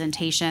and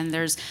representation.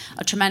 There's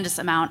a tremendous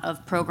amount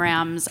of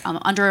programs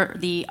under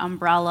the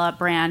umbrella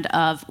brand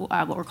of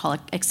what we're calling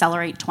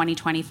Accelerate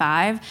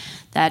 2025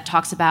 that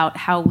talks about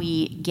how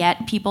we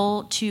get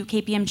people to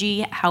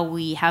KPMG, how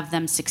we have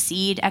them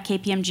succeed at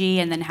KPMG,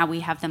 and then how we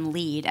have them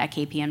lead at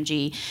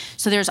KPMG.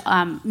 So there's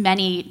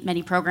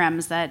many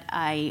programs that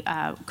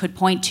I could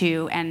point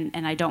to,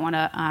 and I don't want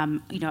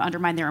to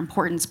undermine their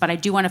importance, but I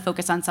do want to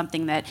focus on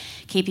something that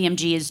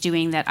KPMG is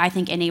doing that I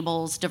think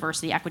enables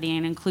diversity, equity,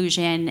 and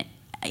inclusion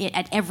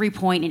at every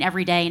point, in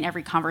every day, in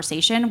every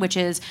conversation, which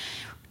is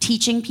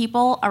teaching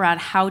people around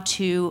how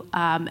to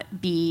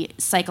be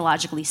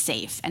psychologically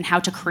safe and how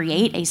to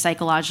create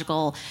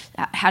psychological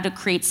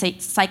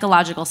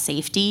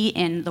safety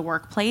in the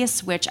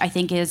workplace, which I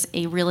think is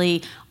a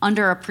really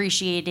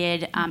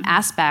underappreciated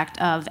aspect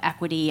of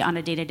equity on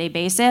a day-to-day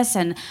basis.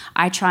 And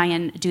I try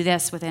and do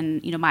this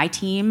within my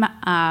team.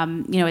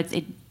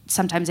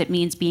 Sometimes it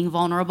means being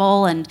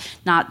vulnerable and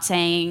not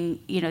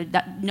saying,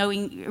 that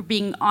knowing or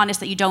being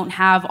honest that you don't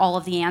have all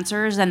of the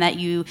answers, and that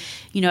you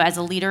as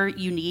a leader,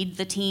 you need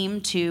the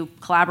team to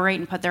collaborate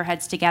and put their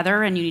heads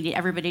together, and you need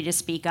everybody to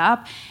speak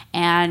up.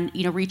 And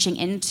reaching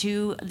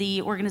into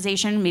the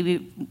organization,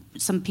 maybe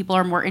some people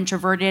are more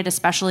introverted,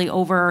 especially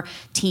over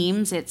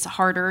Teams. It's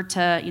harder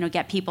to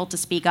get people to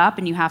speak up,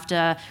 and you have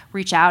to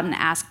reach out and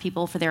ask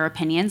people for their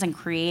opinions and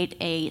create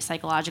a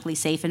psychologically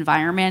safe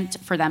environment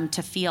for them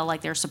to feel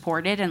like they're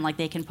supported and like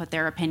they can put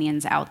their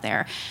opinions out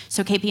there.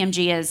 So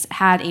KPMG has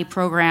had a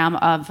program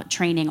of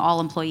training all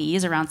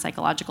employees around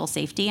psychological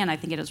safety, and I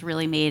think it has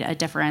really made a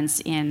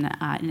difference in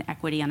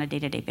equity on a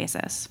day-to-day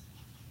basis.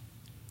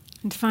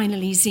 And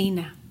finally,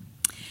 Zena.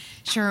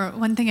 Sure.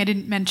 One thing I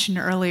didn't mention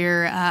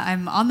earlier,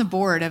 I'm on the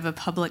board of a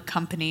public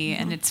company,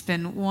 and it's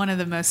been one of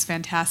the most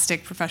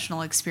fantastic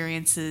professional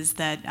experiences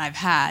that I've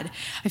had.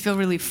 I feel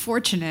really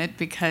fortunate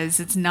because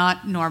it's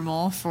not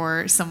normal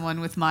for someone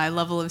with my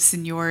level of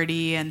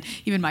seniority and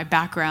even my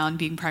background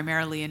being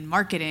primarily in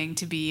marketing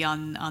to be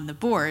on the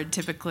board.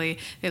 Typically,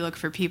 they look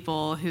for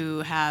people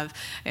who have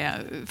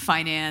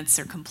finance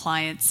or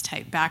compliance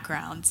type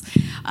backgrounds.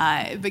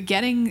 But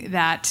getting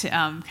that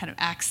kind of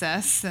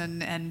access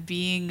and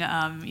being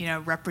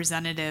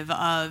representative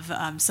of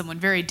someone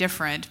very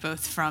different,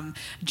 both from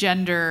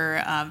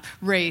gender,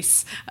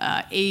 race,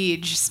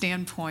 age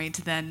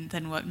standpoint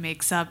than what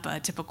makes up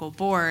a typical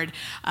board,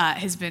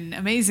 has been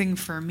amazing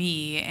for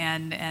me,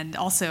 and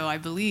also I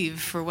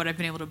believe for what I've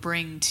been able to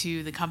bring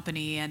to the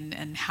company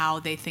and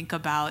how they think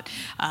about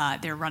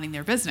their running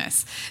their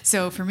business.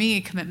 So for me,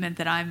 a commitment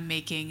that I'm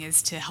making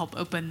is to help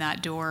open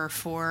that door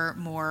for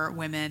more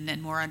women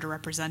and more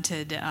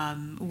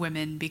underrepresented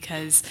women,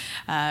 because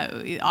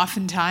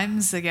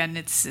oftentimes, again,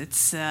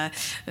 again,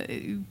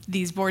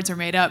 these boards are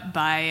made up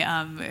by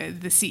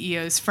the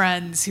CEO's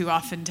friends, who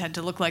often tend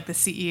to look like the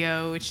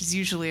CEO, which is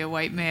usually a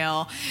white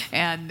male,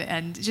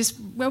 and just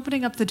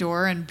opening up the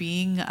door and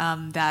being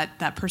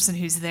that person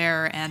who's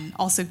there, and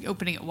also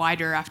opening it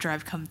wider after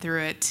I've come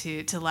through it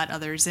to let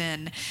others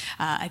in,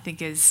 I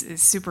think is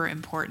super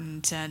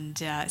important, and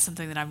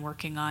something that I'm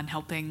working on,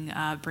 helping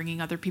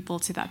bringing other people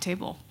to that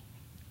table.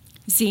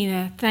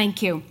 Zena,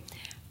 thank you.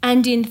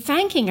 And in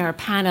thanking our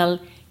panel,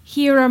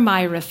 here are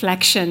my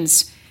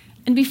reflections.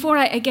 And before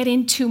I get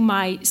into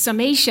my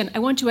summation, I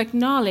want to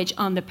acknowledge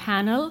on the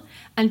panel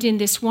and in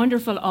this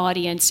wonderful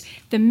audience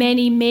the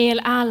many male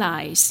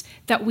allies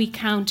that we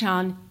count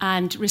on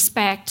and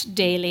respect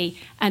daily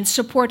and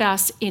support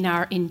us in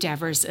our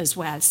endeavors as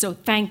well. So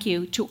thank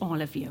you to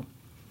all of you.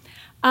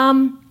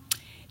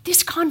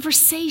 This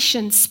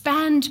conversation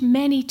spanned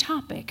many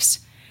topics,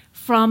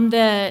 from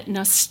the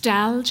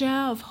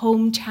nostalgia of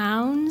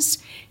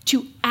hometowns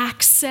to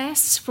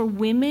access for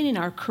women in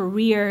our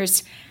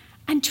careers,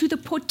 and to the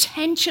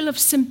potential of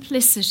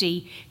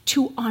simplicity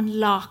to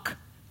unlock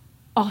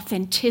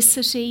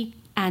authenticity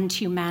and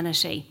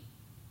humanity.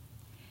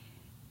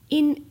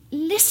 In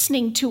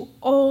listening to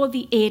all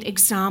the 8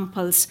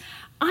 examples,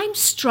 I'm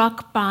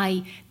struck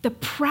by the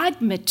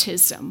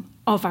pragmatism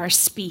of our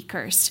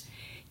speakers,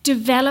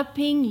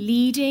 developing,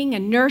 leading,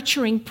 and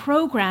nurturing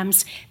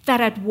programs that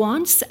at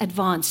once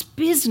advance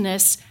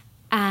business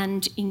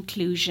and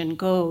inclusion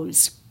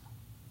goals.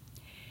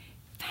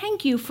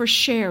 Thank you for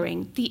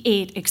sharing the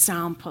 8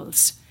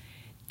 examples.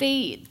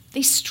 They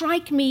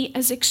strike me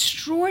as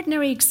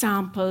extraordinary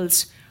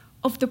examples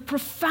of the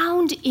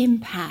profound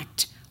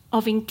impact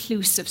of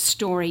inclusive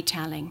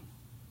storytelling.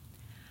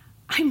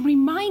 I'm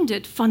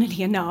reminded,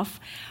 funnily enough,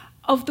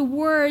 of the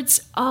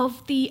words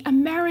of the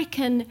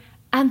American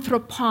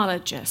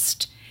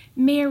anthropologist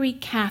Mary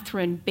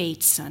Catherine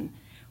Bateson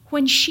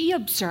when she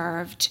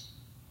observed,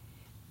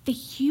 "The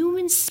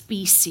human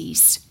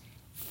species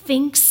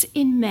thinks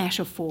in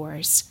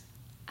metaphors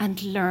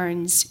and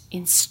learns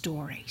in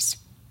stories."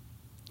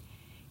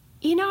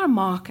 In our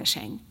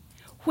marketing,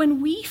 when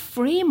we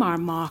frame our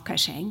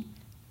marketing,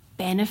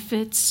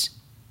 benefits,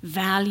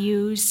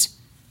 values,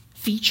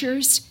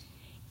 features,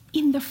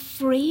 in the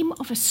frame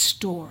of a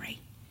story,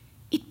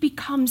 it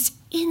becomes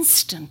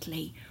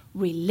instantly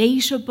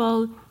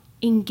relatable,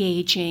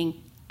 engaging,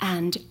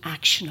 and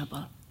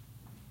actionable.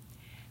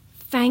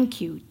 Thank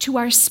you to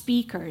our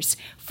speakers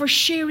for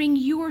sharing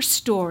your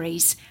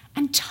stories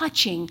and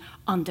touching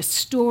on the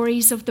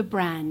stories of the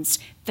brands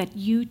that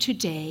you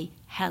today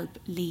help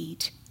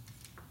lead.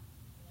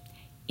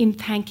 In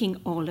thanking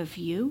all of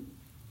you,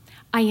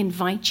 I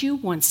invite you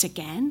once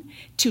again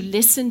to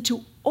listen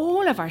to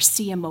all of our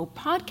CMO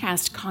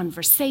podcast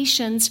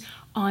conversations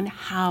on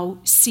How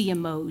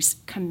CMOs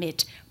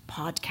Commit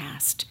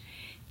podcast.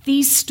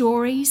 These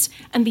stories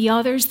and the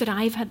others that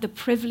I've had the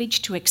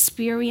privilege to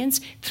experience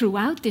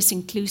throughout this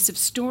inclusive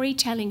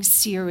storytelling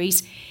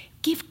series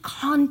give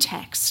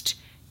context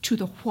to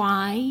the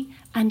why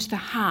and the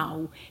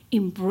how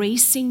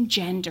embracing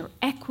gender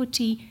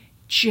equity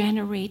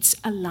generates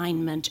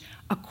alignment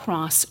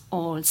across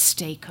all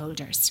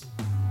stakeholders.